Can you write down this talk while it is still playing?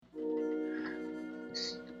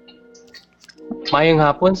Mayong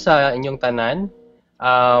hapon sa inyong tanan.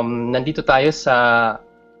 Nandito tayo sa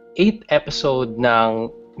 8th episode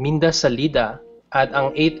ng Minda Salida. At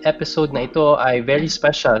ang 8th episode na ito ay very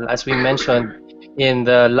special, as we mentioned in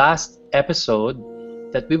the last episode,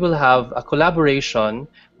 that we will have a collaboration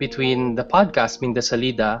between the podcast Minda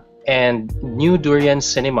Salida and New Durian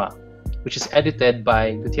Cinema, which is edited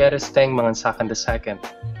by Gutierrez Teng Mangansakan II.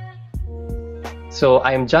 So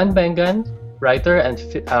I'm John Bengan, writer and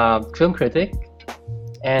film critic,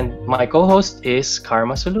 and my co-host is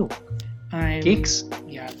Karma Sulu. Geeks?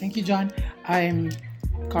 Yeah, thank you, John. I'm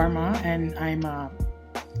Karma, and I'm a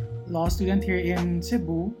law student here in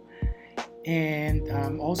Cebu, and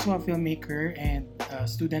also a filmmaker and a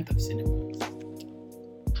student of cinema.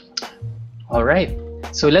 All right.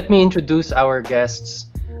 So let me introduce our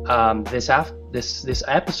guests this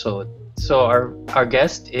episode. So our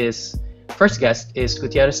first guest is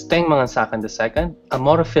Gutierrez Teng Mangansakan II, a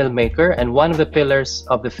Moro filmmaker and one of the pillars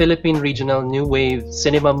of the Philippine Regional New Wave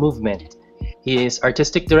Cinema Movement. He is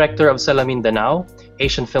artistic director of Salamin Danao,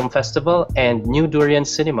 Asian Film Festival, and New Durian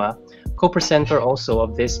Cinema, co-presenter also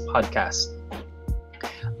of this podcast.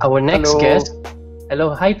 Our next guest...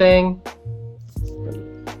 Hello, hi Teng!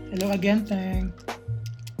 Hello again, Teng.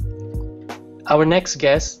 Our next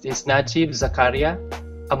guest is Najib Zakaria,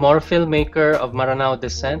 a Moro filmmaker of Maranao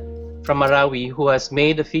descent from Marawi who has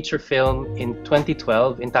made a feature film in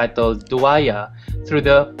 2012 entitled Duwaya through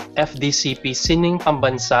the FDCP Sining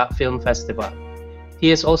Pambansa Film Festival. He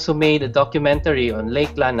has also made a documentary on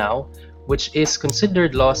Lake Lanao, which is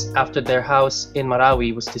considered lost after their house in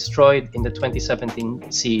Marawi was destroyed in the 2017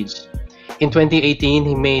 siege. In 2018,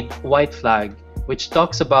 he made White Flag, which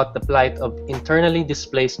talks about the plight of internally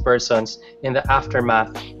displaced persons in the aftermath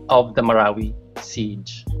of the Marawi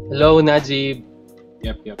siege. Hello, Najib.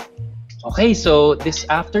 Yep. Okay, so this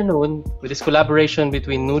afternoon, with this collaboration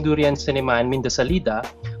between New Durian Cinema and Minda Salida,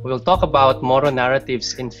 we will talk about Moro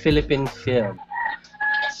narratives in Philippine film.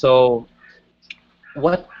 So,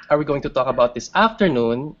 what are we going to talk about this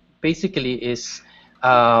afternoon? Basically, is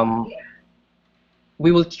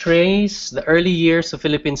we will trace the early years of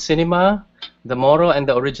Philippine cinema, the Moro and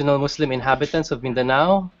the original Muslim inhabitants of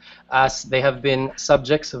Mindanao, as they have been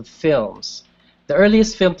subjects of films. The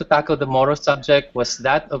earliest film to tackle the Moro subject was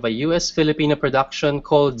that of a US-Filipino production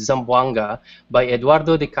called Zamboanga by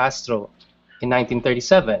Eduardo de Castro in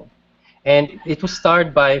 1937. And it was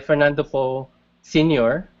starred by Fernando Poe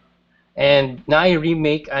Sr. and Nai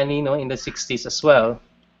remake Anino in the 60s as well.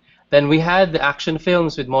 Then we had the action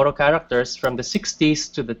films with Moro characters from the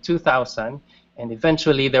 60s to the 2000s, and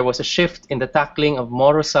eventually there was a shift in the tackling of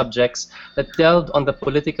Moro subjects that delved on the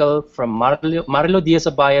political from Marilo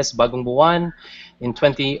Diaz-Abaya's Bagong Buwan in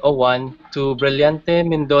 2001 to Brillante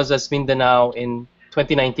Mendoza's Mindanao in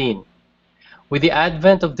 2019. With the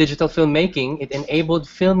advent of digital filmmaking, it enabled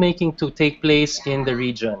filmmaking to take place in the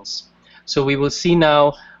regions. So we will see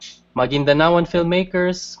now Magindanaoan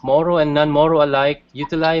filmmakers, Moro and non-Moro alike,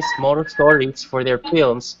 utilize Moro stories for their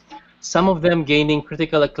films, some of them gaining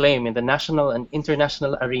critical acclaim in the national and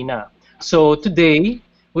international arena. So today,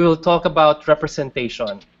 we will talk about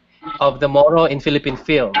representation of the Moro in Philippine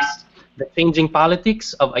films, the changing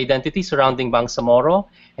politics of identity surrounding Bangsamoro,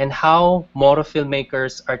 and how Moro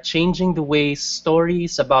filmmakers are changing the ways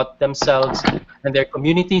stories about themselves and their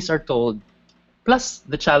communities are told, plus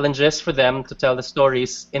the challenges for them to tell the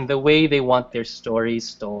stories in the way they want their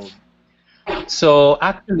stories told. So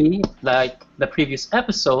actually, like the previous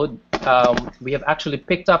episode, we have actually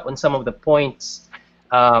picked up on some of the points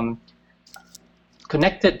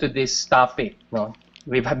connected to this topic. No?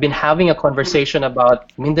 We've been having a conversation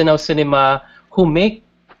about Mindanao cinema, who makes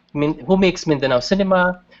Mindanao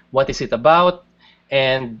cinema, what is it about,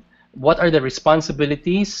 and what are the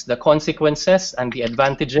responsibilities, the consequences, and the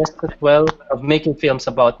advantages as well of making films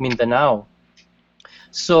about Mindanao.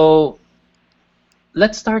 So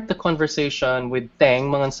let's start the conversation with Teng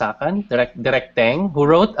Mangansakan, Direct Teng, who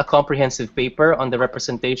wrote a comprehensive paper on the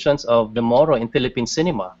representations of the Moro in Philippine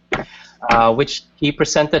cinema, which he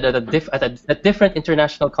presented at different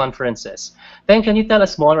international conferences. Teng, can you tell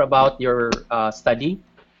us more about your study?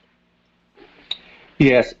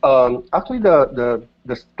 Yes. Actually,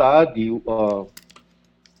 the study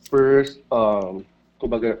first,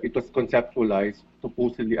 kumbaga, it was conceptualized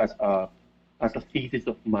supposedly as a thesis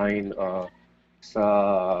of mine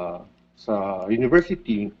sa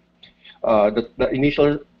university. The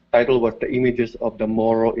initial title was The Images of the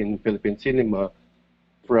Moro in Philippine Cinema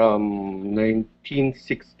from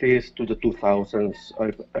 1960s to the 2000s,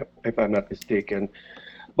 if I'm not mistaken.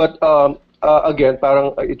 But again,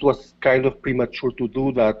 parang it was kind of premature to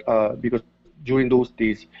do that because during those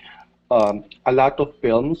days, a lot of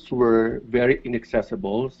films were very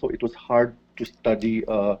inaccessible, so it was hard to study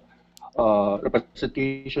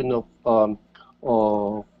representation of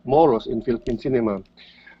Moros in Philippine cinema.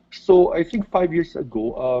 So I think 5 years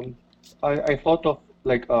ago, I thought of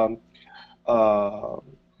like uh,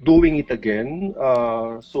 doing it again.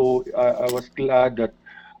 So I was glad that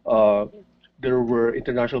uh, there were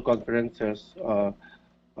international conferences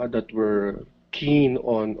that were keen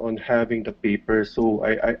on having the paper. So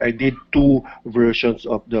I did two versions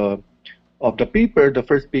of the paper. The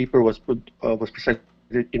first paper was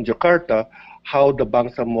presented in Jakarta, how the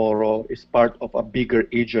Bangsamoro is part of a bigger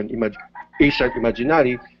Asian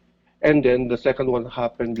imaginary, and then the second one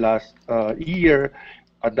happened last year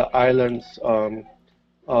at the islands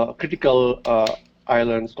critical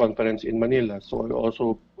islands conference in Manila. So I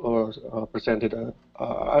also presented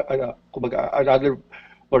kumbaga, another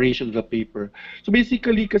variation of the paper. So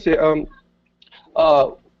basically, kasi uh,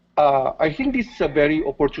 I think this is a very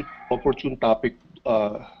opportune topic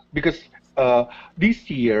because this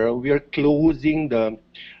year we are closing the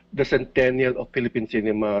centennial of Philippine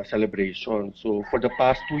cinema celebration. So for the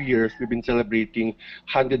past 2 years, we've been celebrating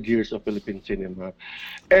 100 years of Philippine cinema,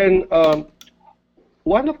 and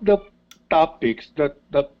one of the topics that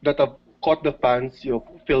have caught the fancy of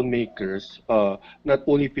filmmakers, not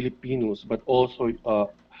only Filipinos but also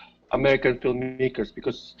American filmmakers,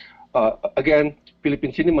 because again,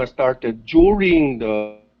 Philippine cinema started during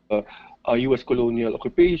the U.S. colonial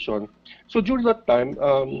occupation. So during that time,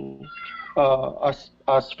 as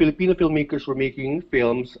Filipino filmmakers were making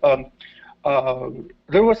films,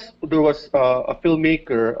 there was a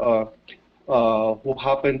filmmaker who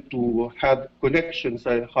happened to have connections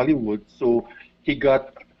at Hollywood. So he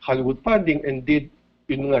got Hollywood funding and did,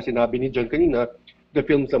 yun nga sinabi ni John kanina, the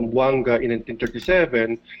film Zamboanga in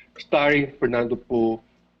 1937, starring Fernando Poe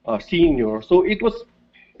Sr. So it was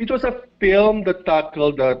a film that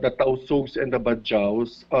tackled the Tausogs and the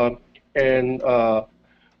Badjaus, and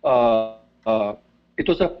it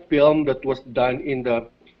was a film that was done in the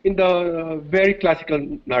very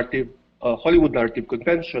classical narrative, Hollywood narrative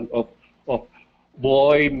convention of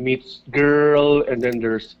boy meets girl, and then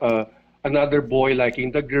there's another boy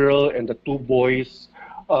liking the girl, and the two boys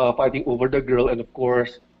fighting over the girl, and of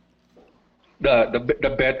course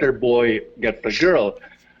the better boy gets the girl.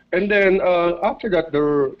 And then after that,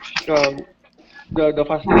 the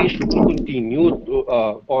fascination continued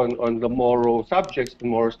on the Moro subjects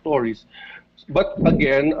and Moro stories. But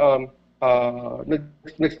again,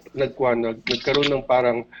 nagkaroon ng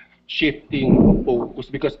parang shifting focus,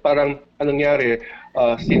 because parang anong nangyari,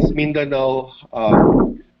 since Mindanao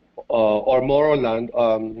or Moroland,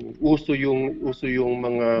 uso yung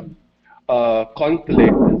mga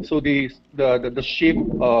conflict. So the shift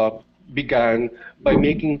began by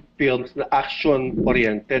making films na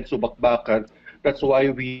action-oriented, so bakbakan. That's why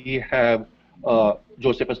we have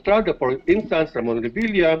Joseph Estrada, for instance, Ramon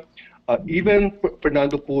Revilla, even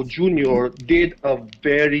Fernando Poe Jr. did a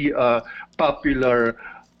very popular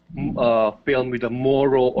film with a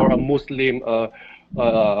Moro or a Muslim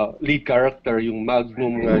lead character, yung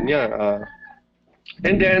Magnum nga niya.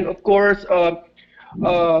 And then, of course,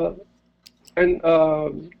 and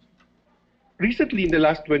recently, in the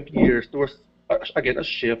last 20 years, there was again a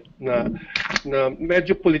shift na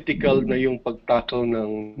medyo political na yung pagtackle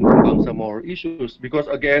ng Bangsamoro issues, because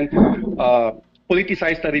again,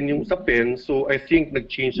 politicized na rin yung usapin. So I think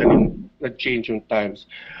nag-change yung times.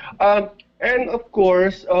 And of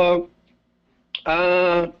course,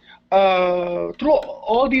 through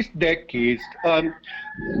all these decades, ang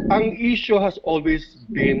issue has always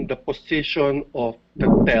been the position of the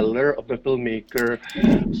teller, of the filmmaker.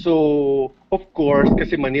 So, of course,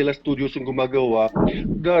 kasi Manila Studios yung gumagawa,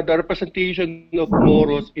 the representation of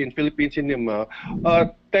Moros in Philippine cinema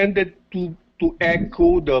tended to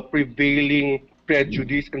echo the prevailing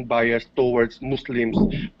prejudice and bias towards Muslims,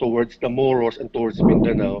 towards the Moros, and towards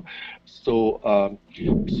Mindanao. So,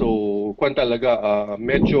 kung talaga,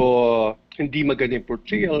 medyo hindi maganda yung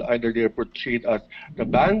portrayal. Either they're portrayed as the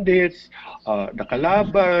bandits, the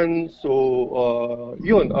kalaban. So,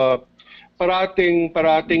 yun, parating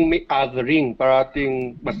may othering,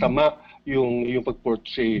 parating masama yung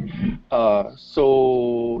pag-portray.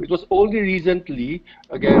 So it was only recently,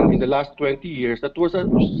 again in the last 20 years, that was a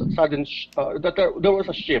sudden there was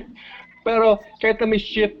a shift. Pero kahit na may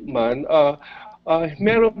shift man,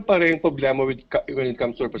 meron pa rin problema when it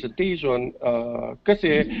comes to representation,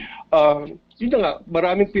 kasi yun na nga,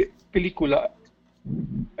 maraming pelikula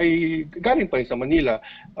ay galing pa rin sa Manila,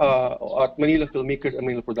 at Manila filmmakers and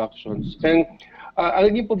Manila productions. And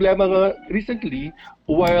ang naging problema nga recently,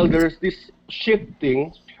 while there's this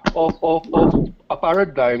shifting of a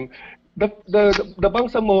paradigm, the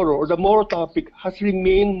Bangsamoro or the Moro topic has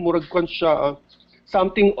remained murag kwan siya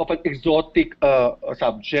something of an exotic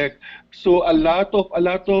subject. So a lot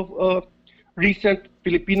of recent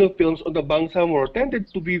Filipino films on the Bangsamoro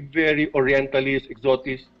tended to be very orientalist,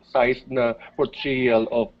 exoticized na portrayal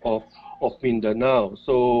of Mindanao.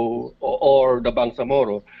 So or the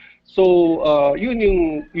Bangsamoro. So yun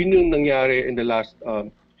yung nangyari in the last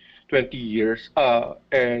 20 years.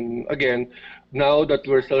 And again, now that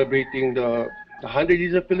we're celebrating the 100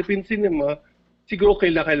 years of Philippine cinema, siguro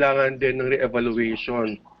kailangan din ng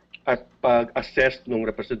re-evaluation at pag-assess ng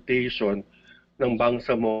representation ng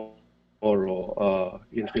Bangsamoro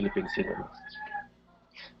in Philippine cinema.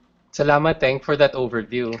 Salamat, Teng, for that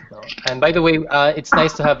overview. And by the way, it's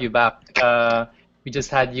nice to have you back. We just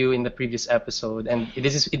had you in the previous episode, and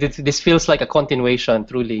this feels like a continuation,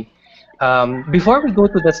 truly. Before we go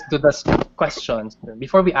to the questions,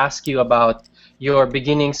 before we ask you about your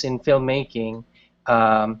beginnings in filmmaking,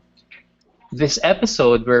 this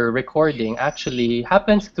episode we're recording actually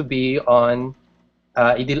happens to be on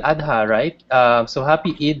Eid al-Adha, right? So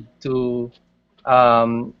happy Eid to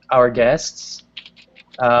our guests.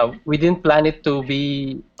 We didn't plan it to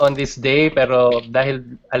be on this day, pero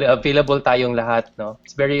dahil available tayong lahat, no?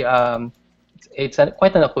 It's very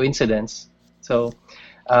quite a coincidence. So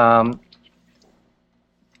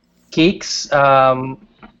Cakes,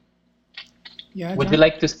 Yeah, would John? you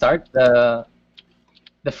like to start the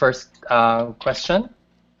first question?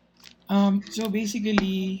 So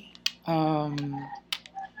basically, I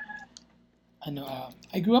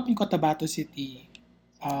grew up in Cotabato City.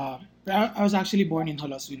 I was actually born in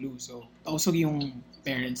Holosulu, so tausog yung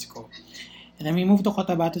parents ko. And then we moved to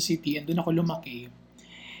Cotabato City, and doon ako lumaki.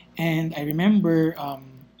 And I remember,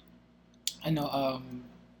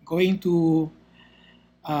 going to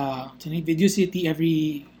Video City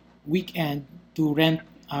every weekend to rent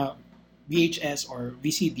VHS or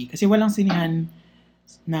VCD. Kasi walang sinihan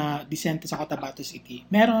na disente sa Cotabato City.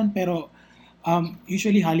 Meron, pero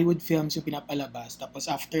usually Hollywood films yung pinapalabas. Tapos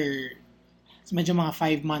after, medyo mga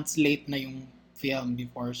 5 months late na yung film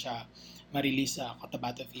before siya ma-release sa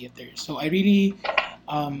Cotabato Theater. So I really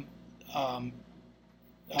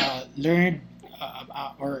learned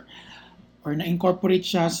or na-incorporate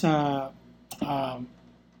siya sa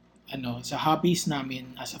sa hobbies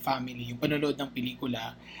namin as a family, yung panonood ng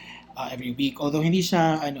pelikula every week. Although hindi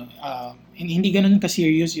siya hindi ganoon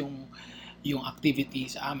ka-serious yung activity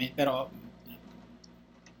sa amin, pero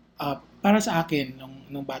para sa akin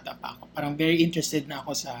nung bata pa ako, parang very interested na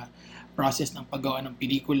ako sa process ng paggawa ng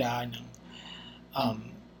pelikula, ng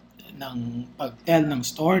pag-tell ng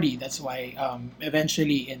story. That's why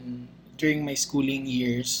eventually during my schooling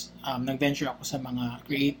years, nag-venture ako sa mga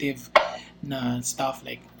creative na stuff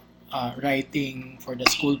like writing for the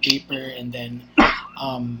school paper, and then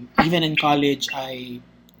even in college I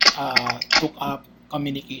took up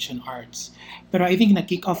communication arts. Pero I think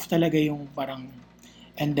na-kick off talaga yung parang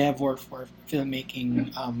endeavor for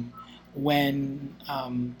filmmaking when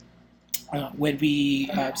we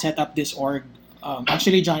set up this org.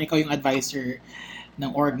 Actually, John, ikaw yung advisor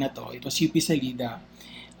ng org na to. It was UP Salida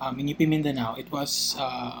in UP Mindanao. It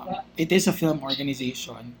is a film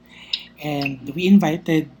organization, and we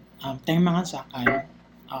invited Teng Mangansakan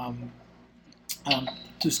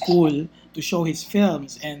to school to show his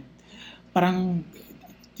films, and parang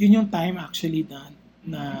yun yung time actually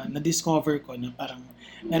na discover ko na parang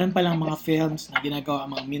meron palang mga films na ginagawa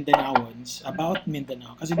mga Mindanaoans about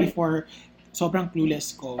Mindanao. Kasi before, sobrang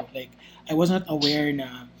clueless ko. Like, I was not aware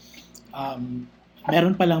na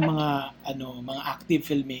meron palang mga active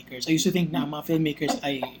filmmakers. I used to think na mga filmmakers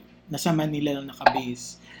ay nasa Manila lang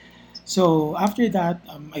nakabase. So after that,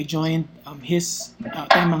 I joined his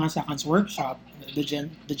Teng Mangansakan's workshop, the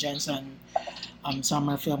Jensen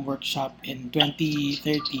Summer Film Workshop in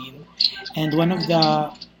 2013, and one of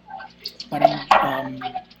the parang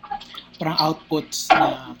outputs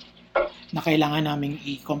na kailangan naming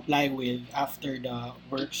i-comply with after the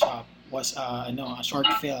workshop was a short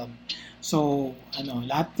film. So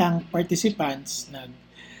lahat ng participants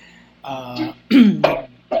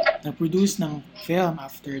nag-produce ng film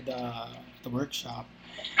after the workshop,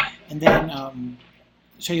 and then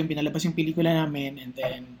siya yung pinalabas yung pelikula namin, and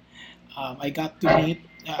then I got to meet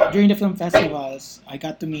during the film festivals. I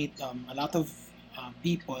got to meet a lot of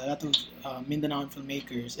people, a lot of Mindanao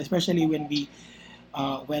filmmakers, especially when we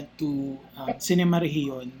went to Cinema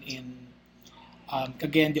Region in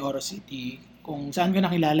Cagayan de Oro City, kung saan ko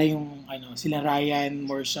nakilala yung sila Ryan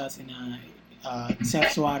Morsha, sina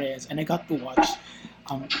Seth Suarez, and I got to watch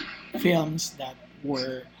films that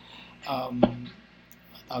were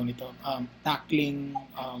tackling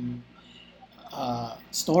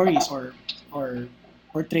stories or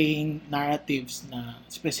portraying narratives na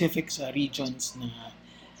specific sa regions na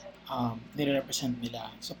nire-represent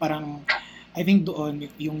nila. So parang I think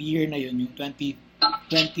doon yung year na yun, yung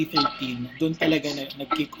 2013, doon talaga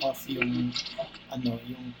nag-kick off yung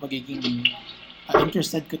yung pagiging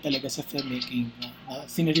interested ko talaga sa filmmaking, na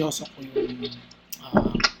sineryoso ko yung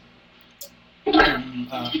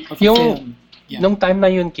Yung film. Yeah. nung time na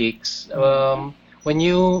yun, Kicks, when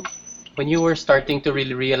you were starting to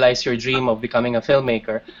really realize your dream of becoming a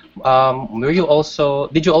filmmaker, did you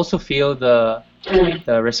also feel the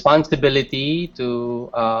responsibility to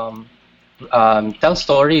tell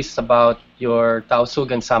stories about your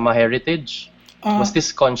Tausug and Sama heritage? Was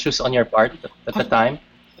this conscious on your part at the time?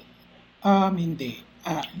 Hindi.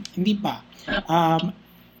 Hindi pa.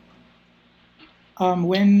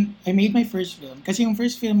 When I made my first film, kasi yung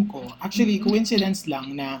first film ko, actually coincidence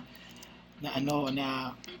lang na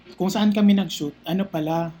kung saan kami nag-shoot,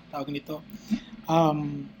 tawag nito,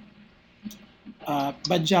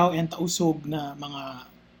 Badjao and Tausug na mga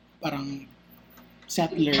parang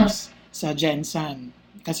settlers sa Jensan,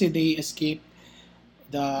 kasi they escaped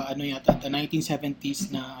the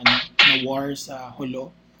 1970s na war sa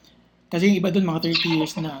Holo. Kasi yung iba doon mga 30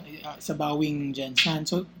 years na sa Bawing Jensan.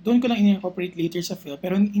 So doon ko lang in-incorporate later sa film,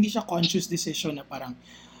 pero hindi siya conscious decision na parang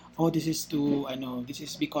this is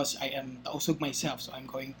because I am Tausug myself, so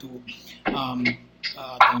I'm going to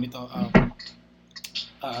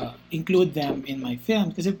include them in my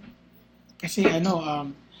film kasi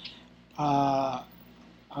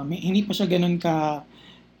hindi pa siya ganun ka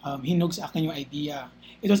hinog sa akin yung idea.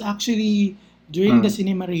 It was actually during the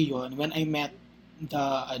Cinema Rayon when I met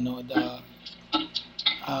the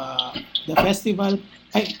festival.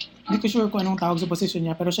 Hindi ko sure kung anong tawag sa position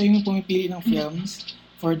niya, pero siya yung pumipili ng films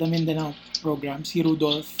for the Mindanao program, si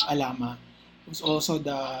Rudolph Alama, who's also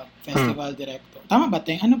the festival director. Tama ba,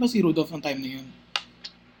 Teng? Ano ba si Rudolph ng time na yun?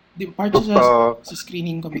 Part siya sa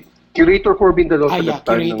screening committee. Curator for Mindanao.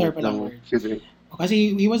 Curator pala word.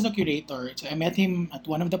 Kasi he was the curator. So I met him at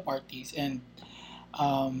one of the parties and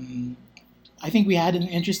I think we had an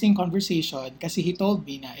interesting conversation kasi he told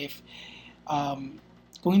me na if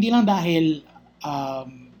kung hindi lang dahil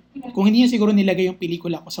kung hindi niya siguro nilagay yung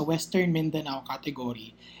pelikula ko sa Western Mindanao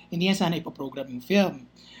category, hindi niya sana ipoprogram yung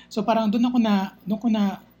film. So parang doon ko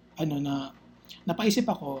na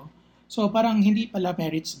napaisip ako. So parang hindi pala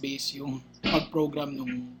merits-based yung pag-program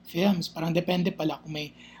ng films. Parang depende pala kung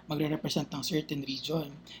may magre-represent ng certain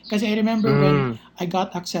region. Kasi I remember when I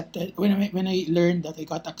got accepted, when I learned that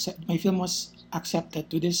my film was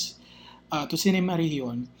accepted to this to Cinema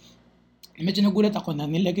Rayon, medyo nagulat ako na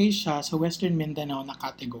nilagay siya sa Western Mindanao na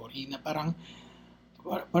category na parang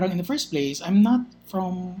in the first place, I'm not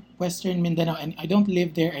from Western Mindanao and I don't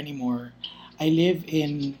live there anymore. I live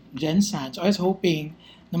in Jensan. So I was hoping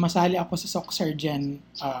na masali ako sa Socsargen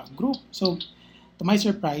group. So to my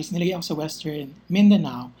surprise, nilagay ako sa Western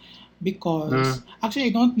Mindanao because actually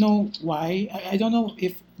I don't know why. I don't know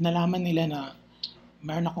if nalaman nila na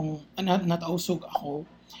meron akong natausog ako.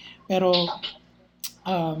 Pero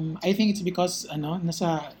I think it's because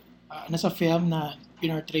nasa film na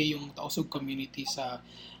pinortray yung Tausug community sa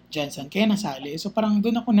Jensan kaya nasali. So parang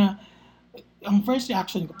doon ako ang first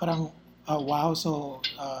reaction ko parang wow, so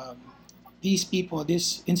these people,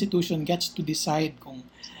 this institution gets to decide kung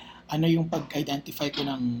ano yung pag-identify ko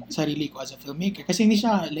ng sarili ko as a filmmaker. Kasi hindi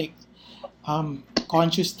siya like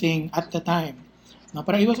conscious thing at the time. No,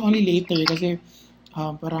 parang it was only later kasi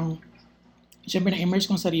parang siyempre na-immerse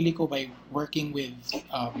kong sarili ko by working with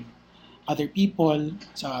other people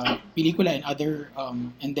sa pelikula and other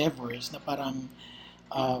endeavors na parang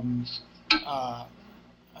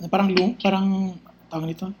tawag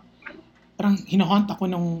nito, parang hinahaunt ako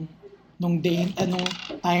nung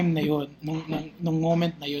time na yon, nung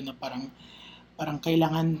moment na yon na parang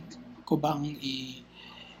kailangan ko bang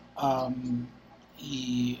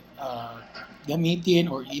gamitin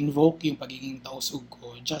or invoke yung pagiging Tausug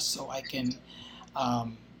ko just so I can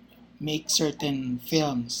make certain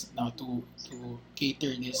films to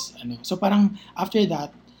cater this So parang after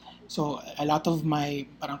that, so a lot of my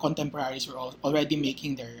parang contemporaries were already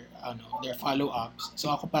making their follow-ups.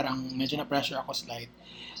 So ako parang medyo na pressure ako slight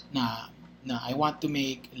na I want to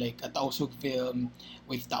make like a Tausug film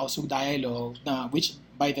with Tausug dialogue which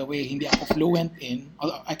by the way hindi ako fluent in.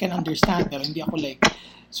 I can understand pero hindi ako like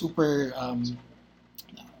super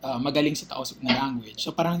magaling sa Tausug na language. So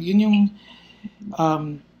parang yun yung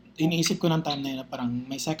iniisip ko ng time na yun na parang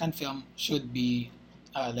my second film should be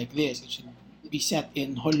like this. It should be set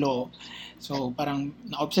in Holo. So parang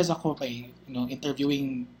na-obsess ako by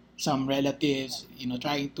interviewing some relatives,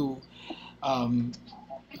 trying to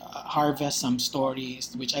harvest some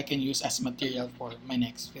stories which I can use as material for my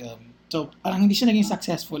next film. So parang hindi siya naging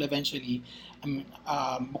successful eventually.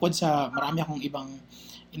 Bukod sa marami akong ibang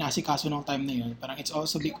inasikaso nung time na yun, parang it's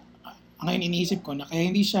also ngayon iniisip ko na kaya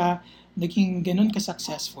hindi siya naging ganun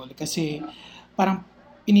ka-successful kasi parang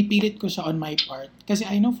pinipilit ko siya on my part. Kasi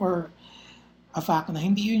I know for a fact na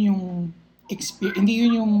hindi yun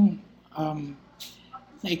yung um,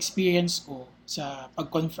 na-experience ko sa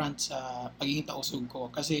pag-confront sa pagiging tausug ko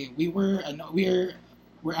kasi we're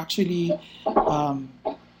actually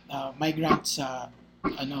migrants sa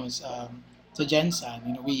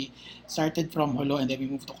Jensan. We started from Holo and then we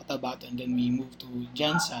moved to Cotabato and then we moved to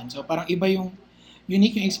Jensan. So parang iba yung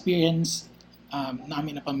unique yung experience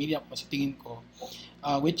namin na pamilya ko sa tingin ko,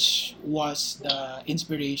 which was the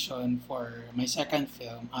inspiration for my second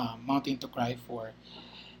film, Mountain to Cry For,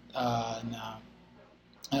 na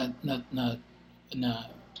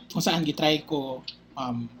kung saan gitry ko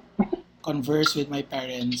converse with my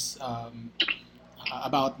parents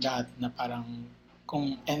about that na parang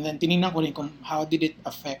and then tinignan ko rin kung how did it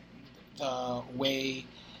affect the way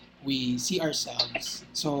we see ourselves.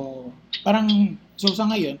 So sa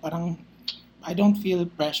ngayon parang I don't feel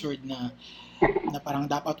pressured na parang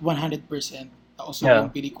dapat 100% also yung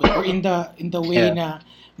pelikula or in the way na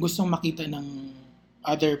gustong makita ng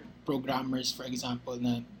other programmers, for example,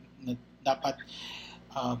 na dapat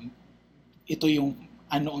ito yung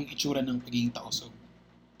ano ang itsura ng pagiging tausog.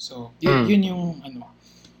 So yun yung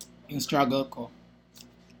yung struggle ko.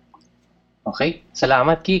 Okay,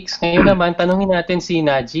 salamat Kix. Ngayon naman tanungin natin si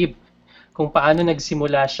Najib kung paano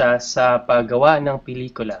nagsimula siya sa paggawa ng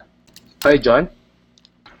pelikula. Hi John.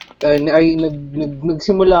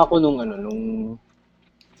 Nagsimula ako nung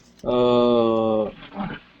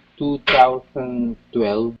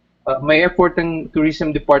 2012. May effort ng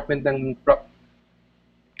tourism department ng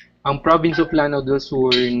ang province of Lanao del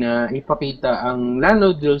Sur na ipakita ang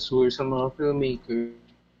Lanao del Sur sa mga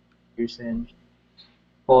filmmakers and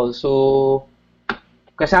also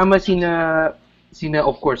kasama sina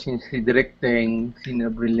of course si Direk Teng,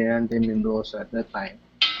 sina Brillante Mendoza at that time.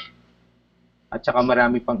 At saka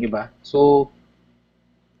marami pang iba. So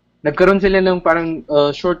nagkaroon sila ng parang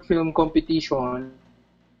short film competition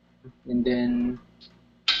and then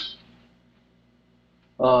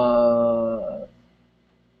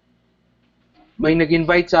may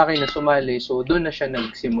nag-invite sa akin na sumali, so doon na siya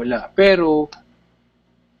nagsimula. Pero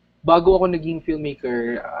bago ako naging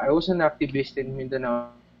filmmaker, I was an activist in Mindanao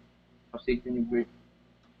State University.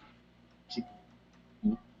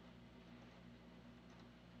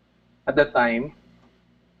 At that time,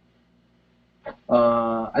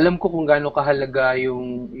 alam ko kung gaano kahalaga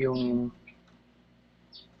yung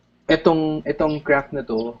etong craft na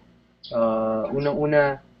to.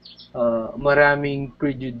 Unang-una, maraming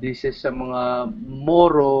prejudices sa mga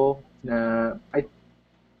Moro na I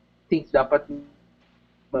think dapat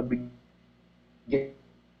mabigyan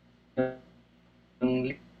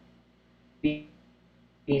ng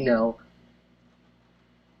linaw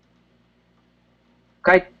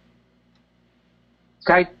kahit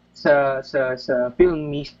sa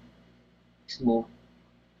film mismo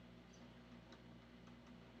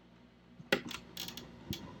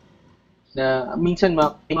na minsan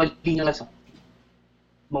ma-imagine na sa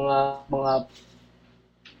mga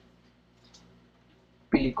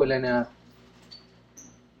pelikula na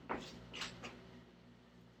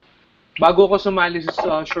bago ako sumali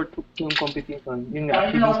sa short film competition, yun nga,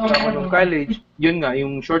 activist ako nung college, yun nga,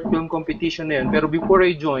 yung short film competition na yun. Pero before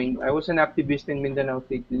I joined, I was an activist in Mindanao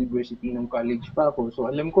State University nung college pa ako. So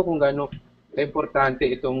alam ko kung gaano importante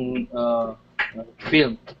itong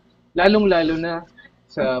film. Lalong-lalo na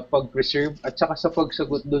sa pag-preserve at saka sa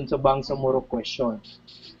pagsagot doon sa Bangsamoro question.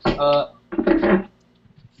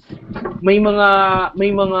 May mga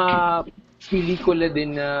pelikula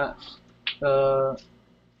din na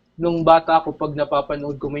nung bata ako pag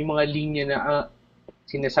napapanood ko may mga linya na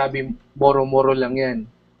sinasabi moro-moro lang 'yan.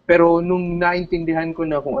 Pero nung naintindihan ko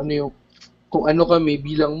na kung ano kami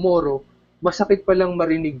bilang Moro, masakit pa lang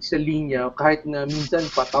marinig sa linya kahit na minsan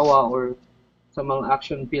patawa or sa mga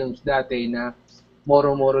action films dati na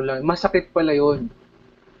moro-moro lang. Masakit pala 'yon.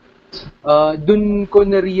 Doon ko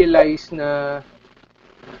na-realize na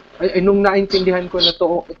nung naintindihan ko na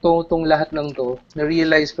itong lahat ng to,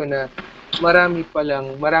 na-realize ko na marami pa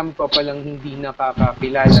palang hindi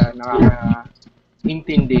nakakakilala,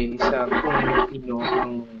 nakakaintindi sa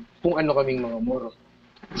kung ano kaming mga Moro.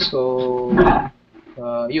 So,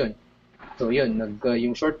 yun. So, yun.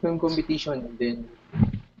 Yung short film competition and then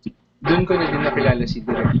doon ko na din nakilala si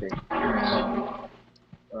Director.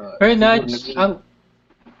 Naj,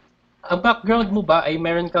 ang background mo ba ay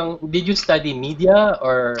meron kang, did you study media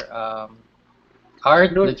or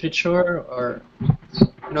art, No, literature, or,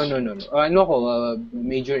 no, no, no, no. Ano ako,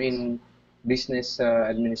 major in business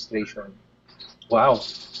administration, wow.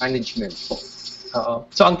 management. Oo.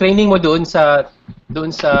 So ang training mo doon sa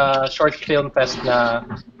short film fest na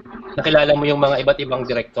nakilala mo yung mga iba't ibang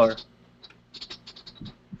director.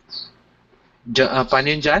 Paano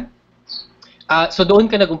yun dyan? So doon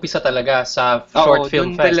ka nag-umpisa talaga sa short Oo,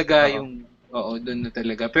 film doon fest. talaga Oo. yung, oo, doon na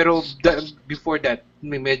talaga. Pero before that,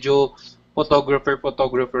 may medyo photographer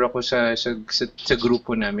ako sa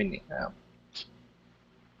grupo namin eh.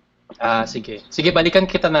 Sige. Sige, balikan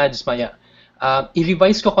kita na, Maya.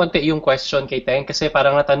 I-revise ko konti yung question kay Teng kasi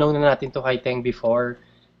parang natanong na natin to kay Teng before.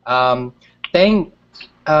 Teng,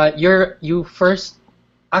 you first,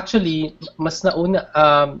 actually, mas nauna,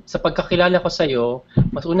 sa pagkakilala ko sa'yo,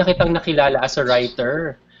 mas una kitang nakilala as a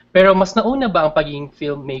writer. Pero mas nauna ba ang pagiging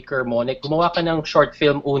filmmaker mo? Gumawa ka ng short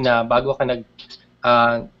film una bago ka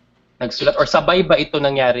nagsulat? Or sabay ba ito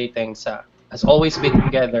nangyari, Teng, has always been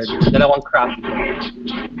together, dalawang craft?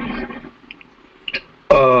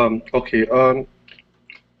 Okay.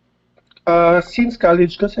 Since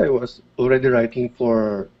college kasi I was already writing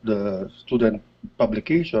for the student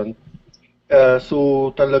publication.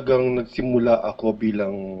 So talagang nagsimula ako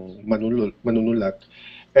bilang manunulat.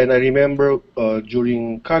 And I remember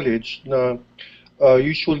during college na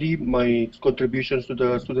usually my contributions to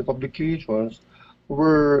the student publications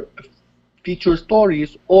were feature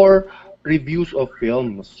stories or reviews of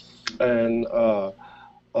films. And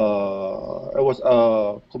I was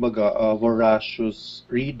kumbaga, a voracious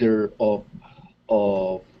reader of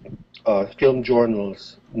film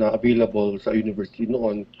journals na available sa university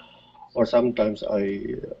noon. Or sometimes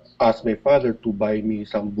I ask my father to buy me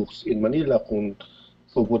some books in Manila kung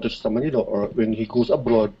pupunta siya sa Manila, or when he goes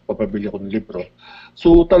abroad, papabili ako ng libro.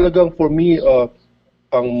 So talagang for me,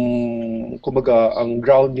 ang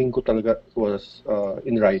grounding ko talaga was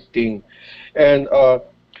in writing. And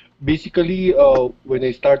basically, when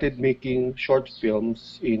I started making short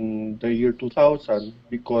films in the year 2000,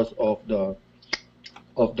 because of the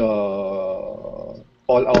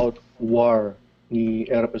all-out war ni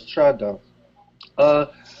Erap Estrada,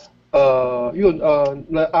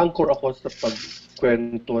 na-anchor ako sa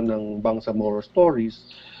pagkwento ng Bangsamoro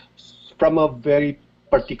stories from a very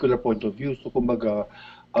particular point of view. So, kumbaga,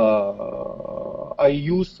 I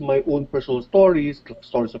use my own personal stories,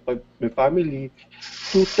 stories of my family,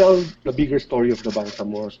 to tell the bigger story of the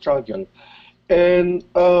Bangsamoro struggle. And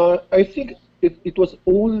I think it was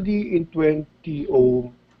only in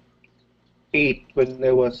 2008 when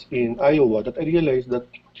I was in Iowa that I realized that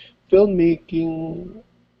filmmaking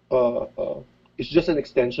is just an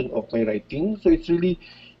extension of my writing. So it's really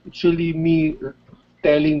me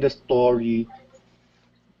telling the story,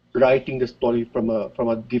 writing the story from a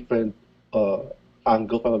different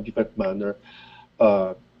angle, from a different manner.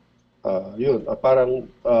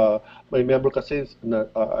 Parang remember kasi na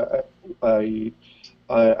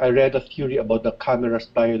I read a theory about the camera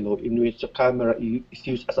stylo, in which the camera is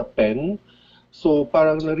used as a pen. So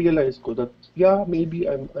parang na-realize ko that maybe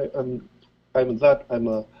I'm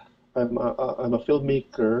a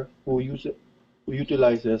filmmaker who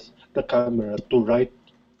utilizes the camera to write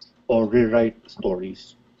or rewrite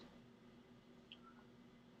stories.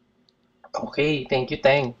 Okay, thank you,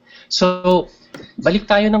 Teng. So, balik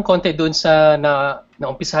tayo ng konti doon sa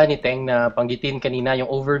naumpisahan ni Teng na panggitin kanina yung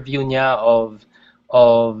overview niya of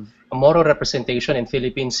moral representation in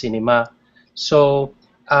Philippine cinema. So,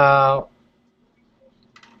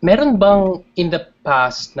 meron bang in the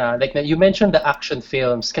past na, like you mentioned the action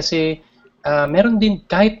films, kasi meron din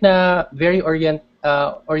kahit na very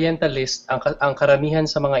orientalist ang karamihan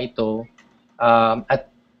sa mga ito, at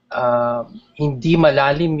hindi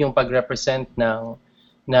malalim yung pag-represent ng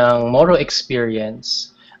moral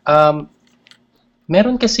experience.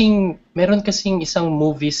 Meron kasing isang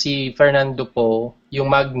movie si Fernando Poe, yung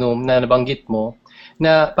Magnum na nabanggit mo,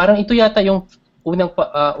 na parang ito yata yung unang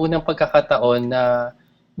pagkakataon na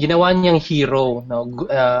ginawa niyang hero, no?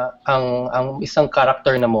 Ang isang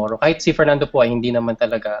character na Moro. Kahit si Fernando Poe ay hindi naman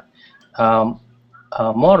talaga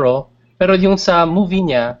Moro, pero yung sa movie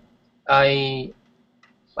niya ay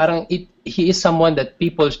parang he is someone that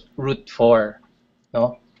people root for,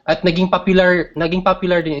 no? At naging popular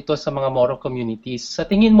din ito sa mga Moro communities. Sa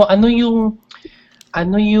tingin mo, ano yung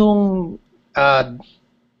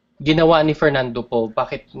ginawa ni Fernando Poe?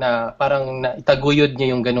 Bakit na parang naitaguyod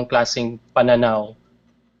niya yung ganong klaseng pananaw?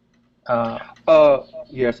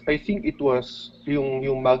 Yes, I think it was yung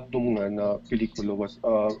Magnum nga na pelikula was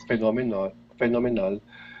phenomenal.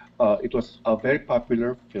 It was a very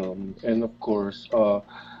popular film, and of course,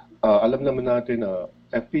 alam naman natin na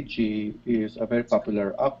FPJ is a very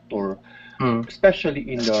popular actor, Mm. especially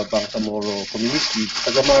in the Bangsamoro community.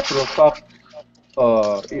 As a matter of fact,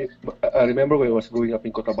 I remember when I was growing up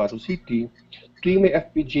in Cotabato City, tuwing may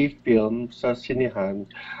FPJ film sa sinehan,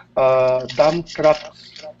 dump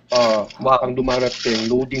trucks Wow. ang dumarating,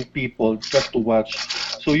 loading people just to watch.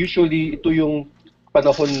 So usually, ito yung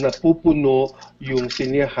panahon na pupuno yung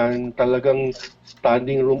sinehan, talagang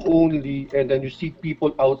standing room only, and then you see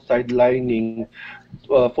people outside lining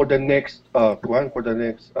for the next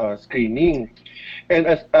screening. And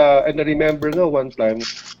I remember nga one time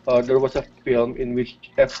there was a film in which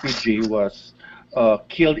FPJ was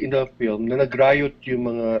killed in the film na nag-riot yung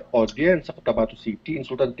mga audience sa Cotabato City in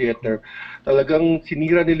Sultan Theater. Talagang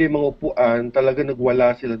sinira nila yung mga upuan, talagang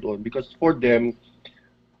nagwala sila doon because for them,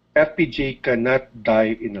 FPJ cannot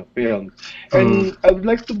die in a film. And I would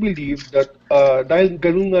like to believe that dahil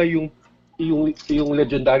ganun nga yung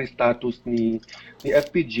legendary status ni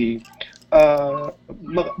FPJ,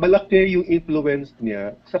 malaki yung influence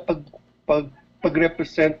niya sa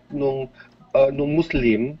pag-represent nung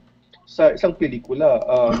Muslim sa isang pelikula.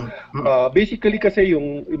 Basically kasi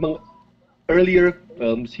yung mga earlier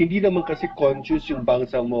films, hindi naman kasi conscious yung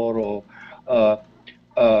Bangsamoro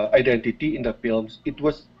identity in the films. It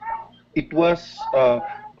was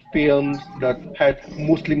films that had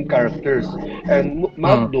Muslim characters, and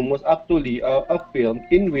Magnum was actually a film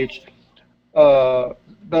in which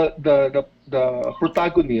the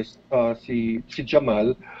protagonist, si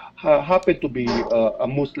Jamal, happened to be a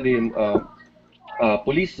Muslim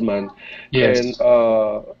policeman. Yes.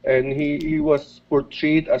 And he was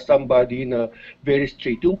portrayed as somebody na very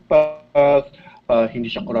straight yung path,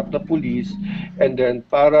 hindi siya corrupt na police, and then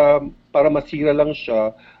para masira lang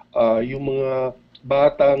siya, yung mga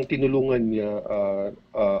batang tinulungan niya,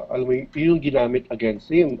 alam mo, yun yung ginamit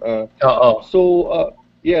against him. Oo. So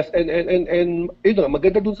yes, and you know,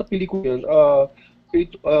 maganda dun sa pelikula yun,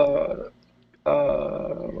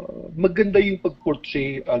 maganda yung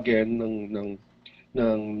pag-portray again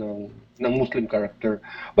ng Muslim character.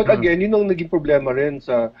 But again, yun ang naging problema rin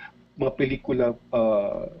sa mga pelikula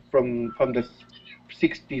from the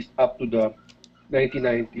 60s up to the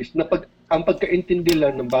 1990s, na ang pagkaintindi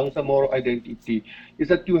lang ng Bangsamoro identity is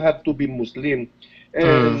that you have to be Muslim.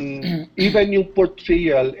 And even yung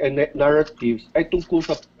portrayal and narratives ay tungkol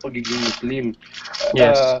sa pagiging Muslim.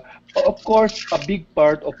 Yes. Of course, a big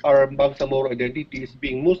part of our Bangsamoro identity is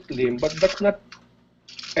being Muslim, but that's not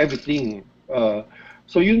everything.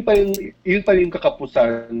 So yun pa yung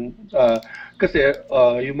kakapusan, kasi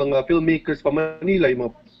yung mga filmmakers pa Manila, yung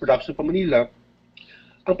mga production pa Manila,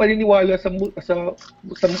 ang paniniwala sa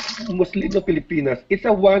Muslim na Pilipinas, it's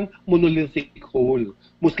a one monolithic whole,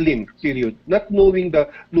 Muslim, period. Not knowing the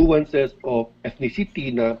nuances of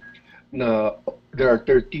ethnicity na there are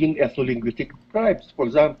 13 ethno-linguistic tribes, for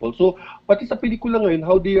example. So, pati sa pelikula ngayon,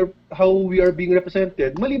 how we are being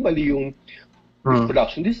represented, mali-mali yung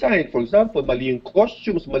production design, for example, mali yung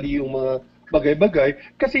costumes, mali yung mga bagay-bagay,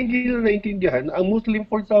 kasi hindi nila naintindihan, ang Muslim,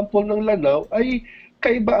 for example, ng Lanao, ay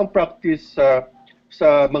kaiba ang practice sa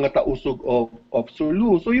mga tausog of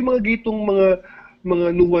Sulu. So yung mga gitong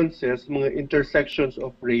mga nuances, mga intersections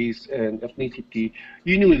of race and ethnicity,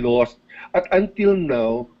 yun yung lost. At until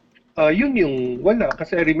now, yun yung wala.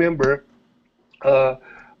 Kasi I remember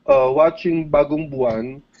watching Bagong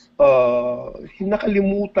Buwan,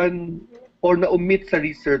 nakalimutan or na-omit sa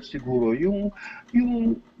research siguro yung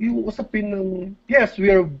usapin ng, yes, we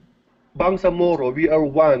are Bangsamoro, we are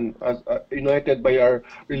one, as united by our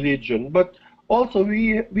religion, but also,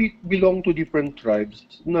 we belong to different tribes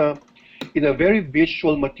na in a very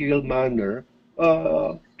visual, material manner,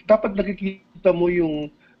 dapat nakikita mo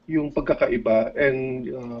yung pagkakaiba and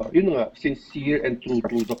yun nga, sincere and true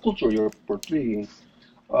to the culture you're portraying.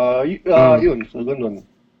 Yun, so ganun.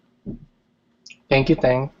 Thank you,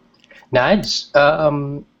 Teng. Naj,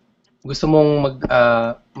 gusto mong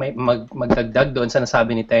magdagdag doon sa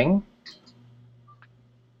nasabi ni Teng?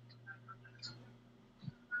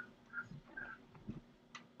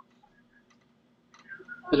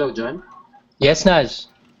 Hello, John? Yes, Naj.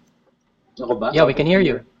 Ako ba? Yeah, we can hear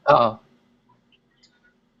you. Oo.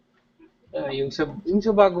 Yung sa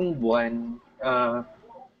Bagong Buwan,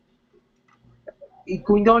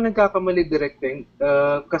 kung hindi ako nagkakamali directing,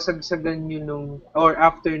 kasagsagan yun or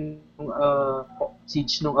after nung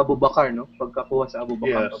siege nung Abu Bakar, no? Pagkakuha sa Abu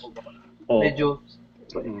Bakar. Yes. Abu Bakar. Oh. Medyo,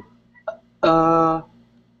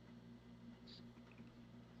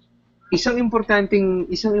 isang importanteng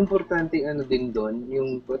ano din doon,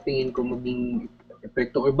 yung tingin ko maging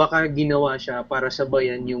epekto or baka ginawa siya para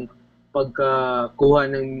sabayan yung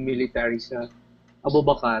pagkakuha ng military sa Abu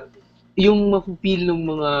Bakar, yung mafe-feel ng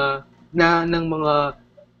mga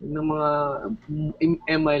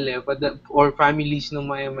MILF or families ng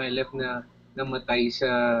mga MILF na namatay sa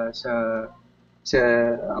sa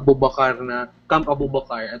Camp Abu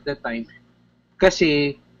Bakar at that time.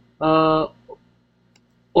 Kasi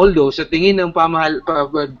although sa tingin ng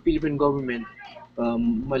Philippine government,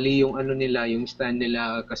 mali yung nila, yung stand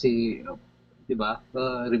nila kasi 'di ba?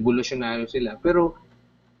 Revolutionaryo sila. Pero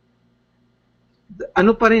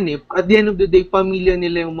pa rin at the end of the day, pamilya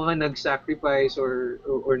nila yung mga nag-sacrifice or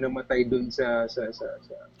namatay dun sa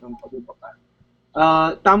Camp Abu Bakar.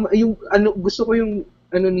 Tama yung gusto ko yung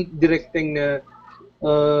ni directing na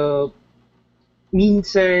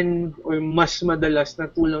minsan or mas madalas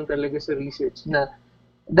na kulang talaga sa research na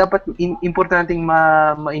dapat importanteng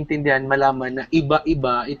maintindihan, malaman na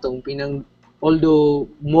iba-iba itong although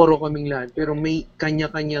Moro kaming lahat, pero may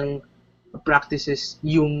kanya-kanyang practices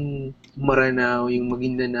yung Maranao, yung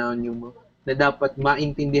Maguindanao, na dapat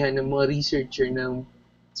maintindihan ng mga researcher ng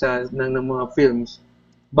mga films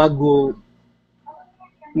bago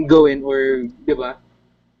gawin or 'di ba?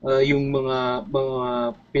 Yung mga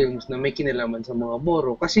films na may kinalaman sa mga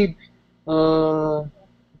Moro kasi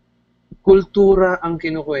kultura ang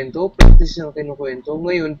kinukuwento, practice ang kinukuwento.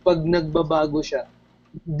 Ngayon, pag nagbabago siya,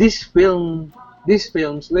 these films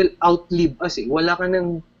will outlive us. Wala ka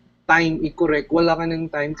ng time i-correct, wala ka ng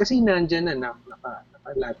time kasi nandyan na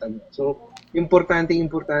nakalatag. So, importante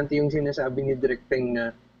yung sinasabi ni Direk Teng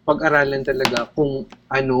na pag-aralan talaga kung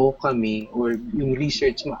ano kami or yung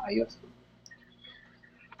research maayos.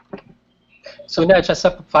 So na just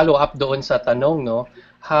a follow-up doon sa tanong, no?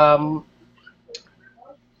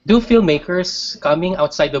 Do filmmakers coming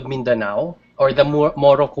outside of Mindanao or the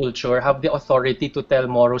Moro culture have the authority to tell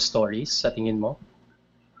Moro stories, sa tingin mo?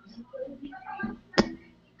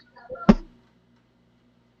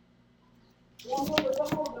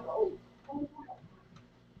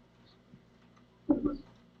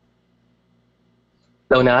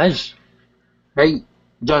 Launaj? Hey,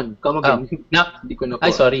 John, come again. Hindi ko na po.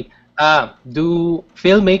 Sorry. Do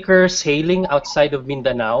filmmakers hailing outside of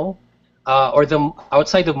Mindanao or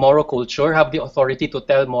outside of Moro culture have the authority to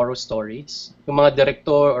tell Moro stories? Yung mga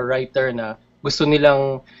director or writer na gusto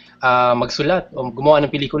nilang magsulat o gumawa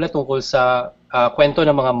ng pelikula tungkol sa kwento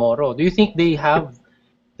ng mga Moro, do you think they have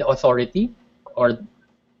the authority or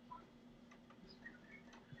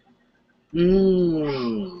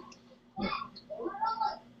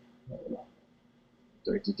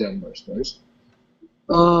 30 more stars.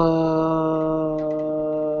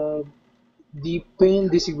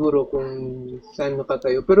 Depende siguro kung saan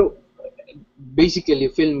nakatayo. Pero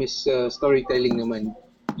basically, film is storytelling naman.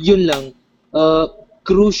 Yun lang.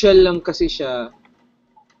 Crucial lang kasi siya.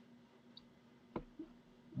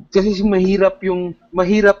 Kasi mahirap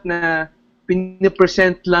na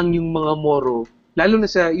pinipresent lang yung mga Moro. Lalo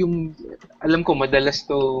na yung, alam ko, madalas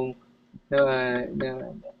tong na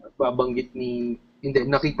babanggit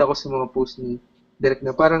nakita ko sa mga post ni Direk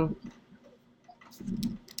na parang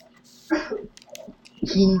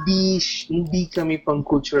hindi kami pang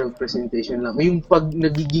cultural presentation lang. Yung pag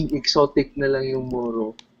nagiging exotic na lang yung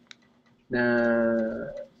Moro na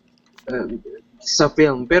sa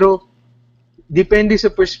film. Pero depende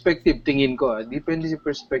sa perspective, tingin ko. Depende sa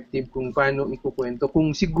perspective kung paano ikukwento.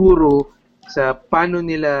 Kung siguro sa paano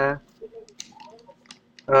nila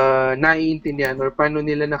naiintindihan or paano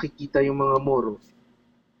nila nakikita yung mga Moro.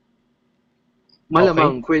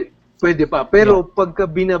 Malamang pwede pa. Pero pagka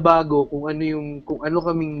binabago kung ano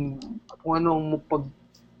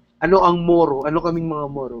ang Moro, ano kaming mga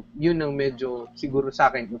Moro, yun ang medyo siguro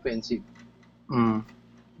sa akin offensive.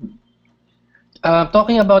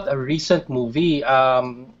 Talking about a recent movie,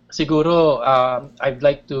 siguro I'd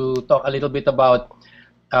like to talk a little bit about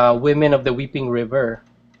Women of the Weeping River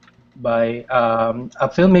by a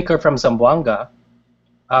filmmaker from Zamboanga.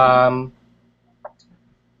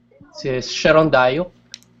 Si Sharon Dayok.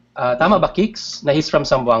 Tama ba, Kix? Na he's from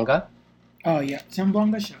Zamboanga? Oh, yeah.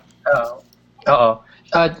 Zamboanga siya. Oo.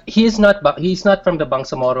 He's not from the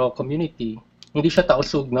Bangsamoro community. Hindi siya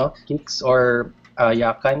Tausug, no? Kix or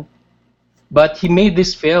Yakan. But he made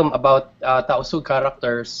this film about Tausug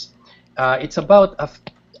characters. It's about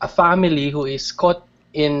a family who is caught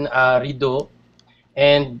in Rido,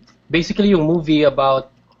 and basically yung movie about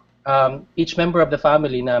each member of the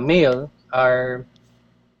family na male are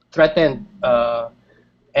threatened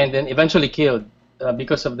and then eventually killed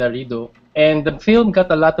because of the Rido. And the film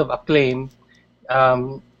got a lot of acclaim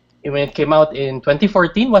when it came out in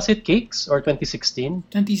 2014. Was it, Cakes, or 2016?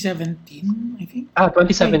 2017, I think.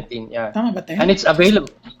 2017, yeah. Tama ba tayo? And it's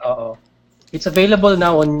available. It's available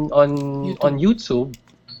now on YouTube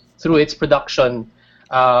through its production.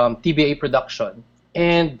 TBA production.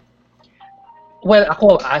 And well,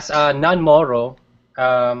 ako as a non-Moro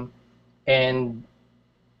and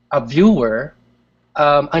a viewer,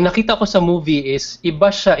 ang nakita ko sa movie is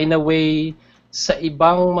iba siya in a way sa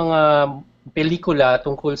ibang mga pelikula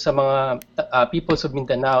tungkol sa mga peoples of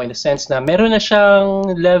Mindanao, in the sense na meron na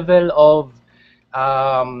siyang level of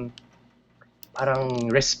parang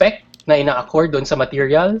respect na ina-accord doon sa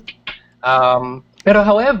material. Pero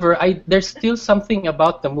however, there's still something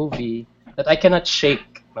about the movie that I cannot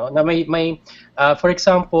shake. No? Na for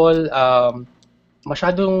example,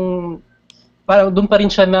 masyadong parang doon pa rin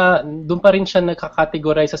siya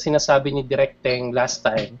nakakategorize sa sinasabi ni Direk Teng last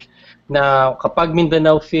time, na kapag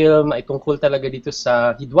Mindanao film ay tungkol talaga dito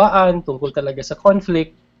sa hidwaan, tungkol talaga sa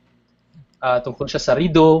conflict, tungkol siya sa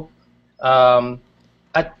Rido.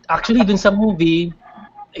 At actually dun sa movie,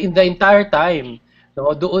 in the entire time,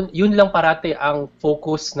 no, doon yun lang parate ang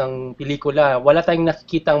focus ng pelikula. Wala tayong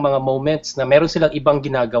nakikitang mga moments na meron silang ibang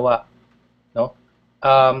ginagawa, no?